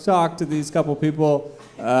 now talk to these couple people.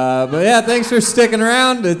 But yeah, thanks for sticking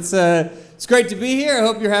around. It's great to be here. I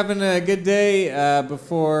hope you're having a good day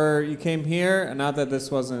before you came here. Not that this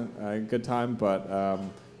wasn't a good time, but I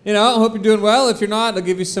hope you're doing well. If you're not, I'll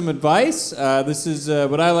give you some advice. This is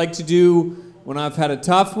what I like to do when I've had a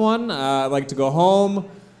tough one. I like to go home,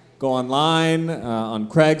 go online, on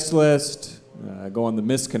Craigslist, go on the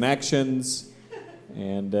Misconnections,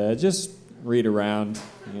 and just read around,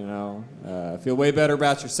 feel way better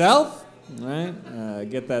about yourself, right?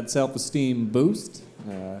 Get that self-esteem boost.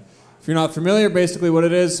 If you're not familiar, basically what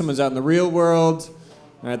it is, someone's out in the real world,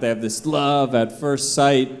 Right? They have this love at first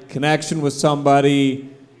sight connection with somebody,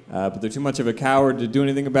 but they're too much of a coward to do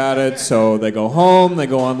anything about it. So they go home, they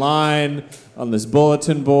go online on this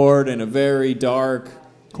bulletin board in a very dark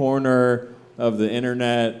corner of the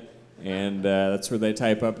internet, and that's where they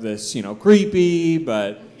type up this, creepy,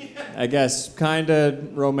 but I guess kind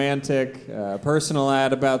of romantic personal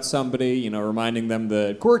ad about somebody, reminding them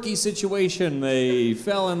the quirky situation they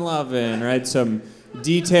fell in love in, right? Some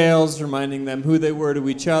details reminding them who they were to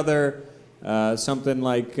each other. Something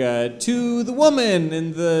like, to the woman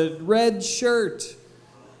in the red shirt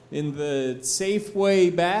in the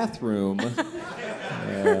Safeway bathroom,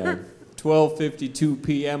 12:52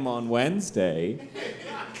 p.m. on Wednesday.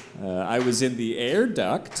 I was in the air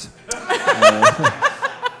duct,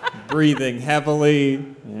 breathing heavily.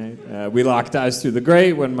 Right? We locked eyes through the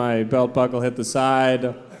grate when my belt buckle hit the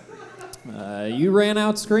side. You ran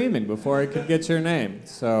out screaming before I could get your name.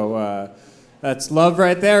 So that's love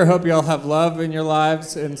right there. Hope you all have love in your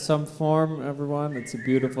lives in some form, everyone. It's a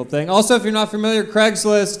beautiful thing. Also, if you're not familiar,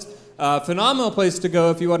 Craigslist, phenomenal place to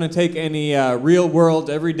go if you want to take any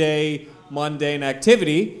real-world, everyday, mundane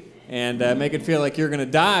activity and make it feel like you're going to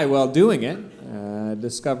die while doing it.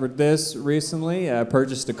 Discovered this recently.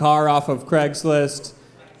 Purchased a car off of Craigslist,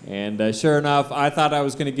 and sure enough, I thought I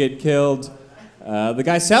was going to get killed. The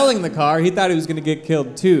guy selling the car, he thought he was going to get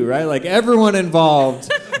killed too, right? Like everyone involved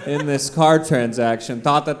in this car transaction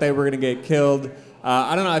thought that they were going to get killed.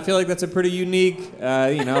 I don't know, I feel like that's a pretty unique,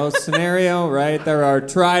 scenario, right? There are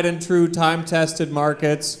tried and true, time-tested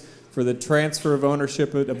markets for the transfer of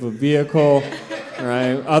ownership of a vehicle,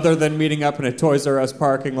 right? Other than meeting up in a Toys R Us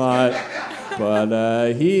parking lot.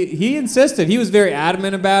 But he insisted. He was very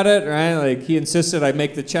adamant about it, right? Like he insisted I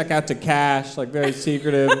make the check out to cash, like very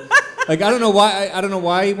secretive. Like I don't know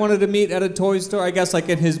why he wanted to meet at a toy store. I guess like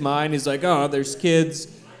in his mind he's like, oh, there's kids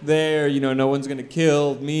there, no one's gonna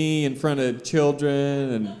kill me in front of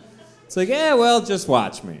children, and it's like, yeah, well, just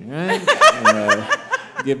watch me, right?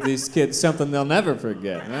 Give these kids something they'll never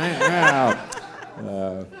forget, right?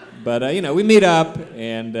 Wow. But we meet up,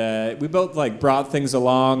 and we both brought things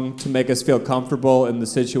along to make us feel comfortable in the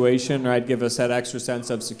situation, right? Give us that extra sense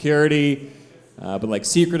of security, but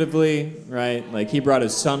secretively, right? Like he brought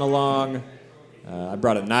his son along. I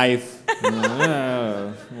brought a knife.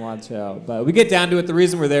 Watch out. But we get down to it. The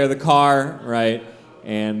reason we're there, the car, right?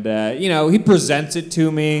 And he presents it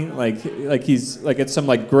to me like he's it's some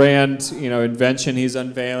grand invention he's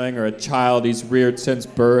unveiling, or a child he's reared since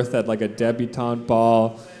birth at a debutante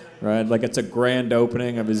ball, right? Like it's a grand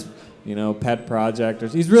opening of his pet project.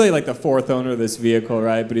 He's really the fourth owner of this vehicle,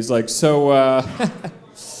 right? But he's like, so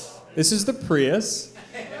this is the Prius.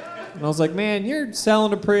 And I was like, man, you're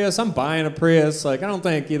selling a Prius, I'm buying a Prius. I don't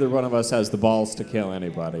think either one of us has the balls to kill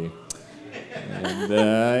anybody. And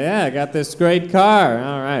I got this great car.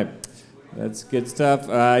 All right. That's good stuff.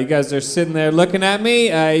 You guys are sitting there looking at me.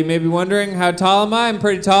 You may be wondering, how tall am I? I'm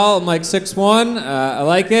pretty tall. I'm 6'1". I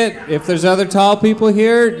like it. If there's other tall people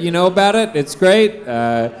here, you know about it. It's great.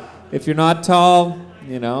 If you're not tall,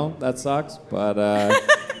 that sucks. But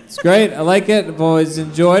it's great. I like it. I've always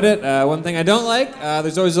enjoyed it. One thing I don't like,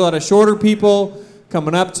 there's always a lot of shorter people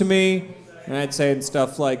coming up to me, right, saying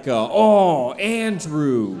stuff like, oh,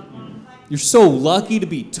 Andrew, you're so lucky to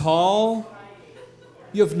be tall.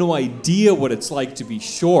 You have no idea what it's like to be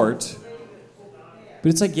short. But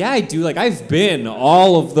it's yeah, I do. I've been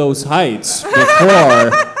all of those heights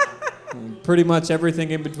before. Pretty much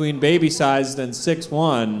everything in between baby-sized and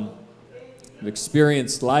 6'1". I've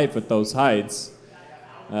experienced life at those heights.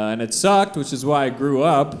 And it sucked, which is why I grew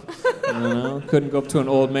up. Couldn't go up to an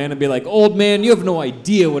old man and be like, old man, you have no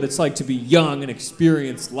idea what it's like to be young and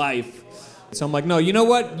experience life. So I'm like, no, you know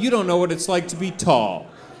what? You don't know what it's like to be tall.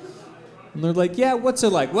 And they're like, yeah, what's it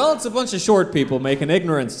like? Well, it's a bunch of short people making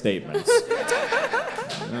ignorant statements.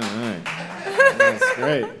 All right. That's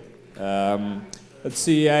great. Let's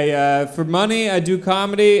see. For money, I do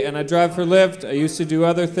comedy, and I drive for Lyft. I used to do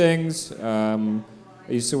other things. I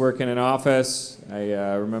used to work in an office. I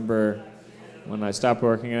remember when I stopped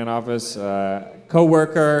working in an office,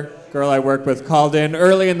 co-worker, girl I worked with, called in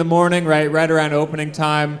early in the morning, right around opening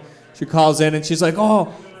time. She calls in and she's like,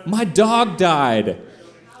 oh, my dog died.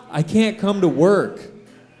 I can't come to work.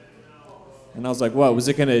 And I was like, what, was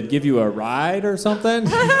it going to give you a ride or something?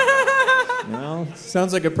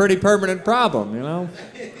 Sounds like a pretty permanent problem,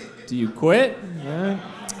 Do you quit? Yeah.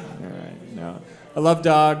 All right, no. I love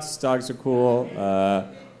dogs. Dogs are cool.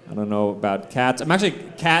 I don't know about cats. I'm actually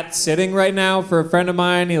cat sitting right now for a friend of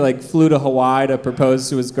mine. He flew to Hawaii to propose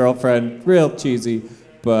to his girlfriend. Real cheesy.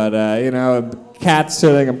 But, cat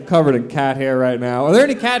sitting. I'm covered in cat hair right now. Are there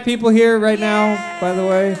any cat people here right now, by the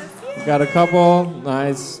way? Got a couple.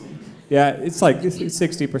 Nice. Yeah, it's like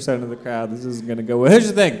 60% of the crowd. This isn't going to go well. Here's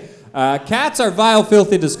the thing. Cats are vile,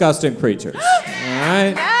 filthy, disgusting creatures. All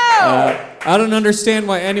right? I don't understand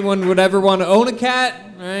why anyone would ever want to own a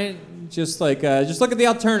cat, right? Just look at the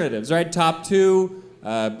alternatives, right? Top two,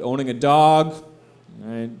 owning a dog,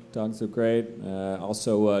 right? Dogs are great.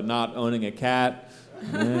 Also, not owning a cat.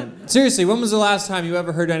 Right? Seriously, when was the last time you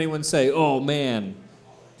ever heard anyone say, "Oh man,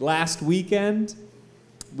 last weekend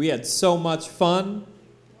we had so much fun.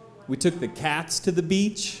 We took the cats to the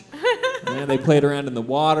beach. And they played around in the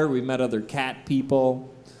water. We met other cat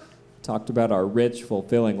people. Talked about our rich,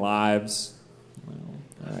 fulfilling lives."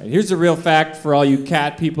 All right, here's a real fact for all you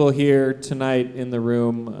cat people here tonight in the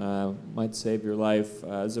room. Might save your life.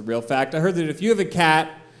 It's a real fact. I heard that if you have a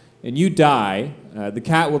cat and you die, the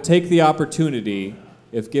cat will take the opportunity,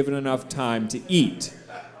 if given enough time, to eat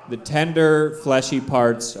the tender, fleshy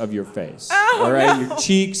parts of your face. All right, your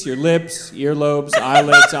cheeks, your lips, earlobes,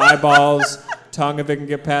 eyelids, eyeballs, tongue if it can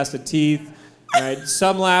get past the teeth. All right,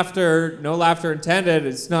 some laughter, no laughter intended.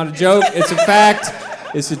 It's not a joke. It's a fact.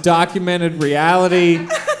 It's a documented reality.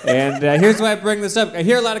 And here's why I bring this up. I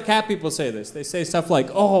hear a lot of cat people say this. They say stuff like,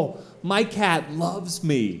 "Oh, my cat loves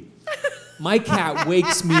me. My cat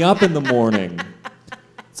wakes me up in the morning."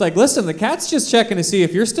 It's like, listen, the cat's just checking to see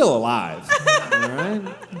if you're still alive. All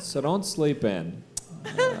right? So don't sleep in.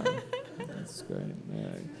 That's great.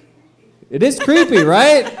 It is creepy,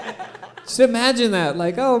 right? Just imagine that.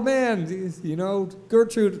 Like, oh, man,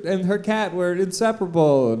 Gertrude and her cat were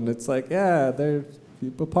inseparable. And it's like, yeah, they're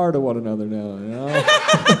a part of one another now,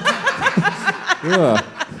 Yeah.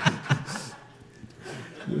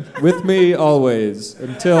 With me always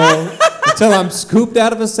until I'm scooped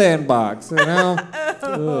out of a sandbox,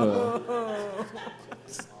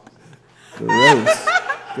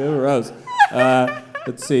 Gross.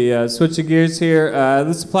 Let's see, switching gears here.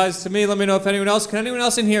 This applies to me. Let me know if anyone else. Can anyone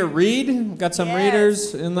else in here read? Got some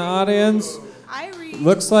readers in the audience. I read.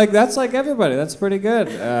 Looks like that's like everybody. That's pretty good.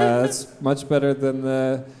 That's much better than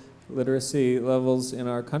the literacy levels in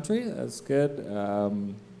our country. That's good.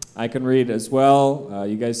 I can read as well.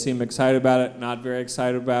 You guys seem excited about it. Not very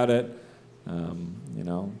excited about it.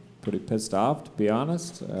 Pretty pissed off, to be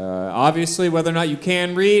honest. Obviously, whether or not you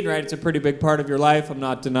can read, right, it's a pretty big part of your life. I'm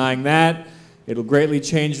not denying that. It'll greatly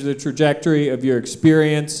change the trajectory of your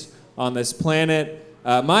experience on this planet.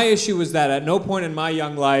 My issue was that at no point in my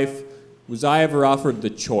young life was I ever offered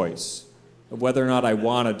the choice of whether or not I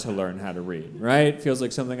wanted to learn how to read, right? Feels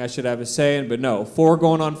like something I should have a say in, but no. 4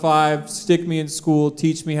 going on 5, stick me in school,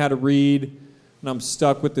 teach me how to read, and I'm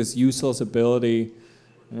stuck with this useless ability.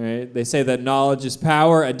 All right? They say that knowledge is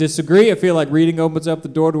power. I disagree. I feel like reading opens up the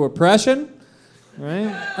door to oppression.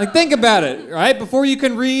 Right? Like, think about it, right? Before you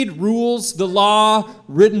can read rules, the law,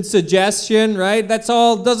 written suggestion, right? That's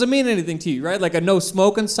all doesn't mean anything to you, right? Like a no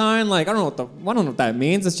smoking sign, like I don't know what that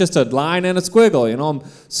means. It's just a line and a squiggle, I'm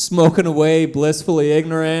smoking away, blissfully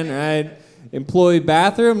ignorant, right? Employee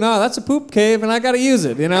bathroom, no, that's a poop cave and I gotta use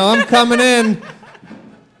it, I'm coming in.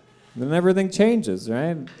 Then everything changes,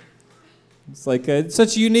 right? It's like it's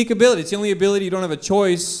such a unique ability. It's the only ability you don't have a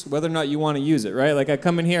choice whether or not you want to use it, right? Like I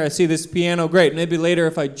come in here, I see this piano, great. Maybe later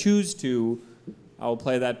if I choose to, I will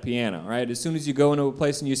play that piano, right? As soon as you go into a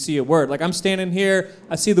place and you see a word, like I'm standing here,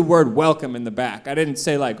 I see the word welcome in the back. I didn't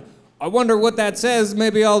say like, I wonder what that says,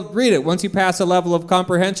 maybe I'll read it. Once you pass a level of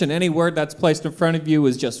comprehension, any word that's placed in front of you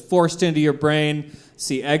is just forced into your brain.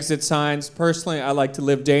 See exit signs. Personally, I like to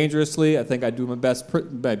live dangerously. I think I do my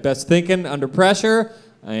best thinking under pressure.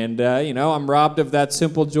 And, I'm robbed of that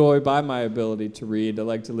simple joy by my ability to read. I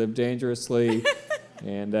like to live dangerously.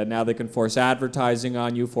 And now they can force advertising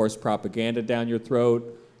on you, force propaganda down your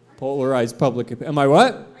throat, polarize public... Am I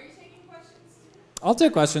what? Are you taking questions? I'll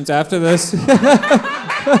take questions after this.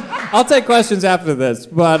 I'll take questions after this,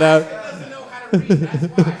 but... He doesn't know how to read,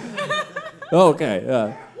 that's why.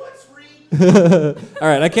 Okay, all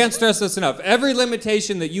right, I can't stress this enough. Every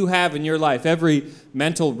limitation that you have in your life, every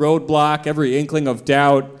mental roadblock, every inkling of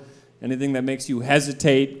doubt, anything that makes you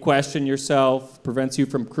hesitate, question yourself, prevents you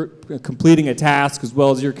from completing a task as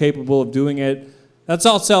well as you're capable of doing it, that's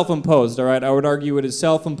all self-imposed, all right? I would argue it is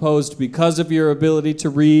self-imposed because of your ability to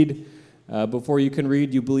read. Before you can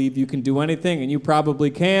read, you believe you can do anything, and you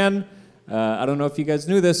probably can. I don't know if you guys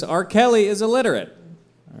knew this. R. Kelly is illiterate,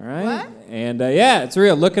 all right? What? And it's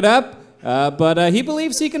real. Look it up. But he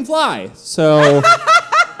believes he can fly. So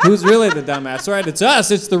who's really the dumbass? Right? It's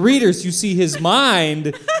us. It's the readers. You see, his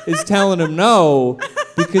mind is telling him no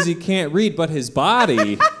because he can't read, but his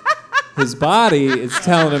body is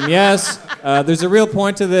telling him yes. There's a real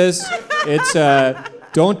point to this. It's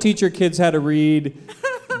don't teach your kids how to read.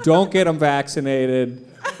 Don't get them vaccinated.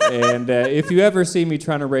 And if you ever see me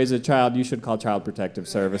trying to raise a child, you should call Child Protective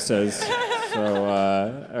Services. So,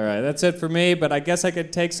 all right, that's it for me, but I guess I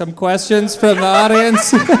could take some questions from the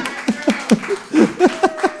audience.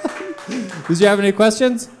 Did you have any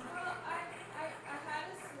questions?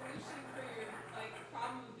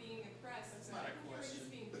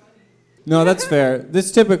 No, that's fair. This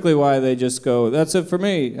is typically why they just go, that's it for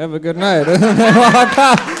me. Have a good night. And they walk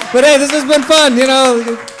out. But hey, this has been fun, you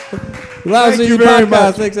know. Thank you very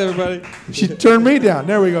much. Thanks, everybody. She turned me down.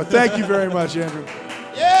 There we go. Thank you very much, Andrew.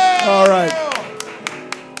 Yeah. All right.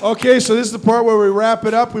 Okay, so this is the part where we wrap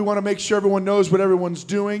it up. We want to make sure everyone knows what everyone's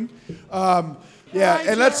doing. Yeah,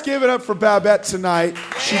 and let's give it up for Babette tonight.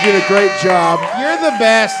 She did a great job. You're the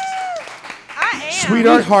best. I am.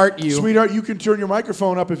 Sweetheart, you can turn your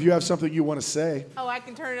microphone up if you have something you want to say. Oh, I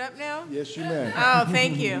can turn it up now? Yes, you may. Oh,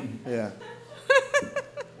 thank you. Yeah.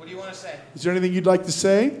 What do you want to say? Is there anything you'd like to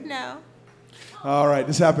say? No. All right,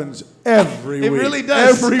 this happens every week. It really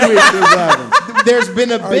does. Every week this happens. There's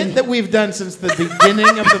been a bit that we've done since the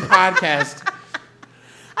beginning of the podcast.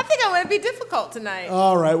 I think I want to be difficult tonight.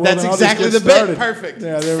 All right, well, that's then I'll exactly just the get started. bit. Perfect.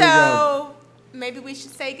 Yeah, there we go. So maybe we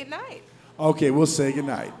should say goodnight. Okay, we'll say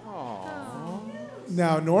goodnight.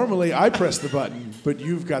 Now, normally I press the button, but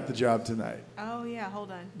you've got the job tonight. Oh, yeah, hold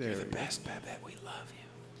on. You're the best, Babette. We love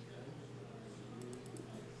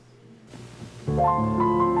you.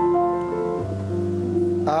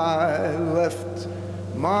 I left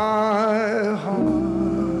my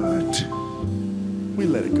heart. We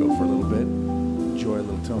let it go for a little bit. Enjoy a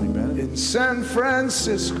little Tony Bennett. In San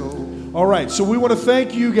Francisco. All right, so we want to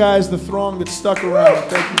thank you guys, the throng that stuck around.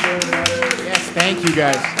 Thank you very much. Yes, thank you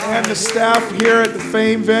guys. And the staff here at the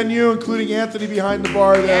Fame venue, including Anthony behind the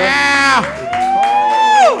bar there. Yeah!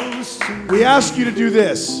 We ask you to do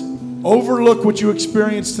this. Overlook what you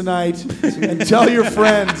experienced tonight and tell your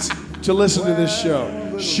friends to listen to this show.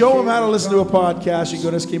 Show them how to listen to a podcast. You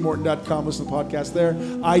can go to skmorton.com, listen to the podcast there.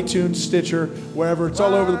 iTunes, Stitcher, wherever. It's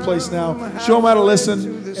all over the place now. Show them how to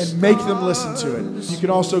listen and make them listen to it. You can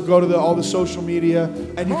also go to all the social media,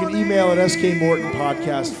 and you can email at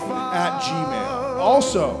skmortonpodcast@gmail.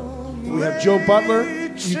 Also, we have Joe Butler.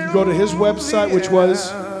 You can go to his website, which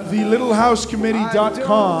was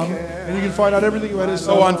thelittlehouseCommittee.com, and you can find out everything about his.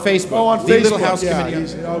 on Facebook. Oh, on The Facebook. Little House yeah,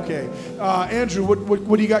 Committee. Okay. Andrew,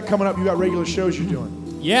 what do you got coming up? You got regular shows you're doing?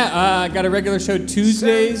 Yeah, I got a regular show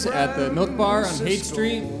Tuesdays at the Milk Bar on Haight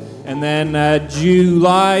Street. And then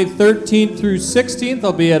July 13th through 16th,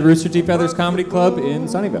 I'll be at Rooster Teeth Feathers Comedy Club in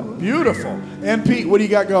Sunnyvale. Beautiful. And Pete, what do you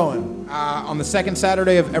got going? On the second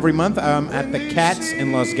Saturday of every month, I'm at the Cats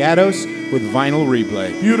in Los Gatos with Vinyl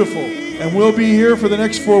Replay. Beautiful. And we'll be here for the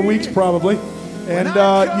next 4 weeks probably. And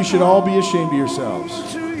you should all be ashamed of yourselves.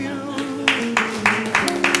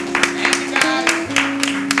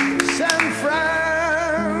 San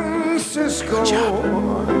Francisco.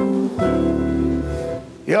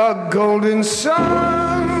 Your golden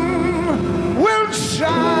sun will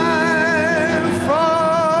shine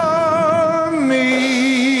for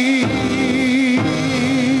me.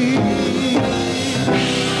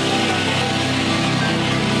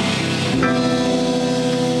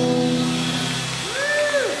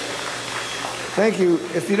 Thank you.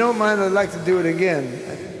 If you don't mind, I'd like to do it again.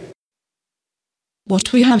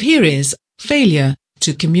 What we have here is failure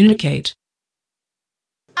to communicate.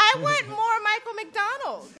 I want more Michael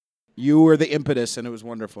McDonald. You were the impetus, and it was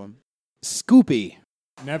wonderful. Scoopy.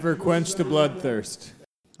 Never quench the bloodthirst.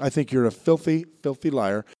 I think you're a filthy, filthy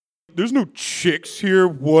liar. There's no chicks here,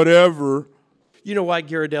 whatever. You know why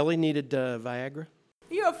Ghirardelli needed Viagra?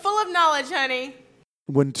 You are full of knowledge, honey.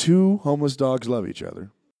 When two homeless dogs love each other.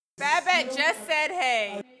 Babette just said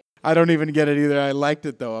hey. I don't even get it either. I liked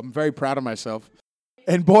it, though. I'm very proud of myself.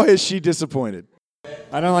 And boy, is she disappointed.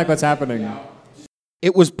 I don't like what's happening.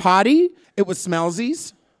 It was Potty. It was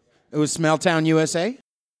Smellsies. It was Smelltown, USA.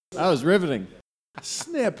 That was riveting.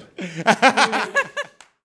 Snip.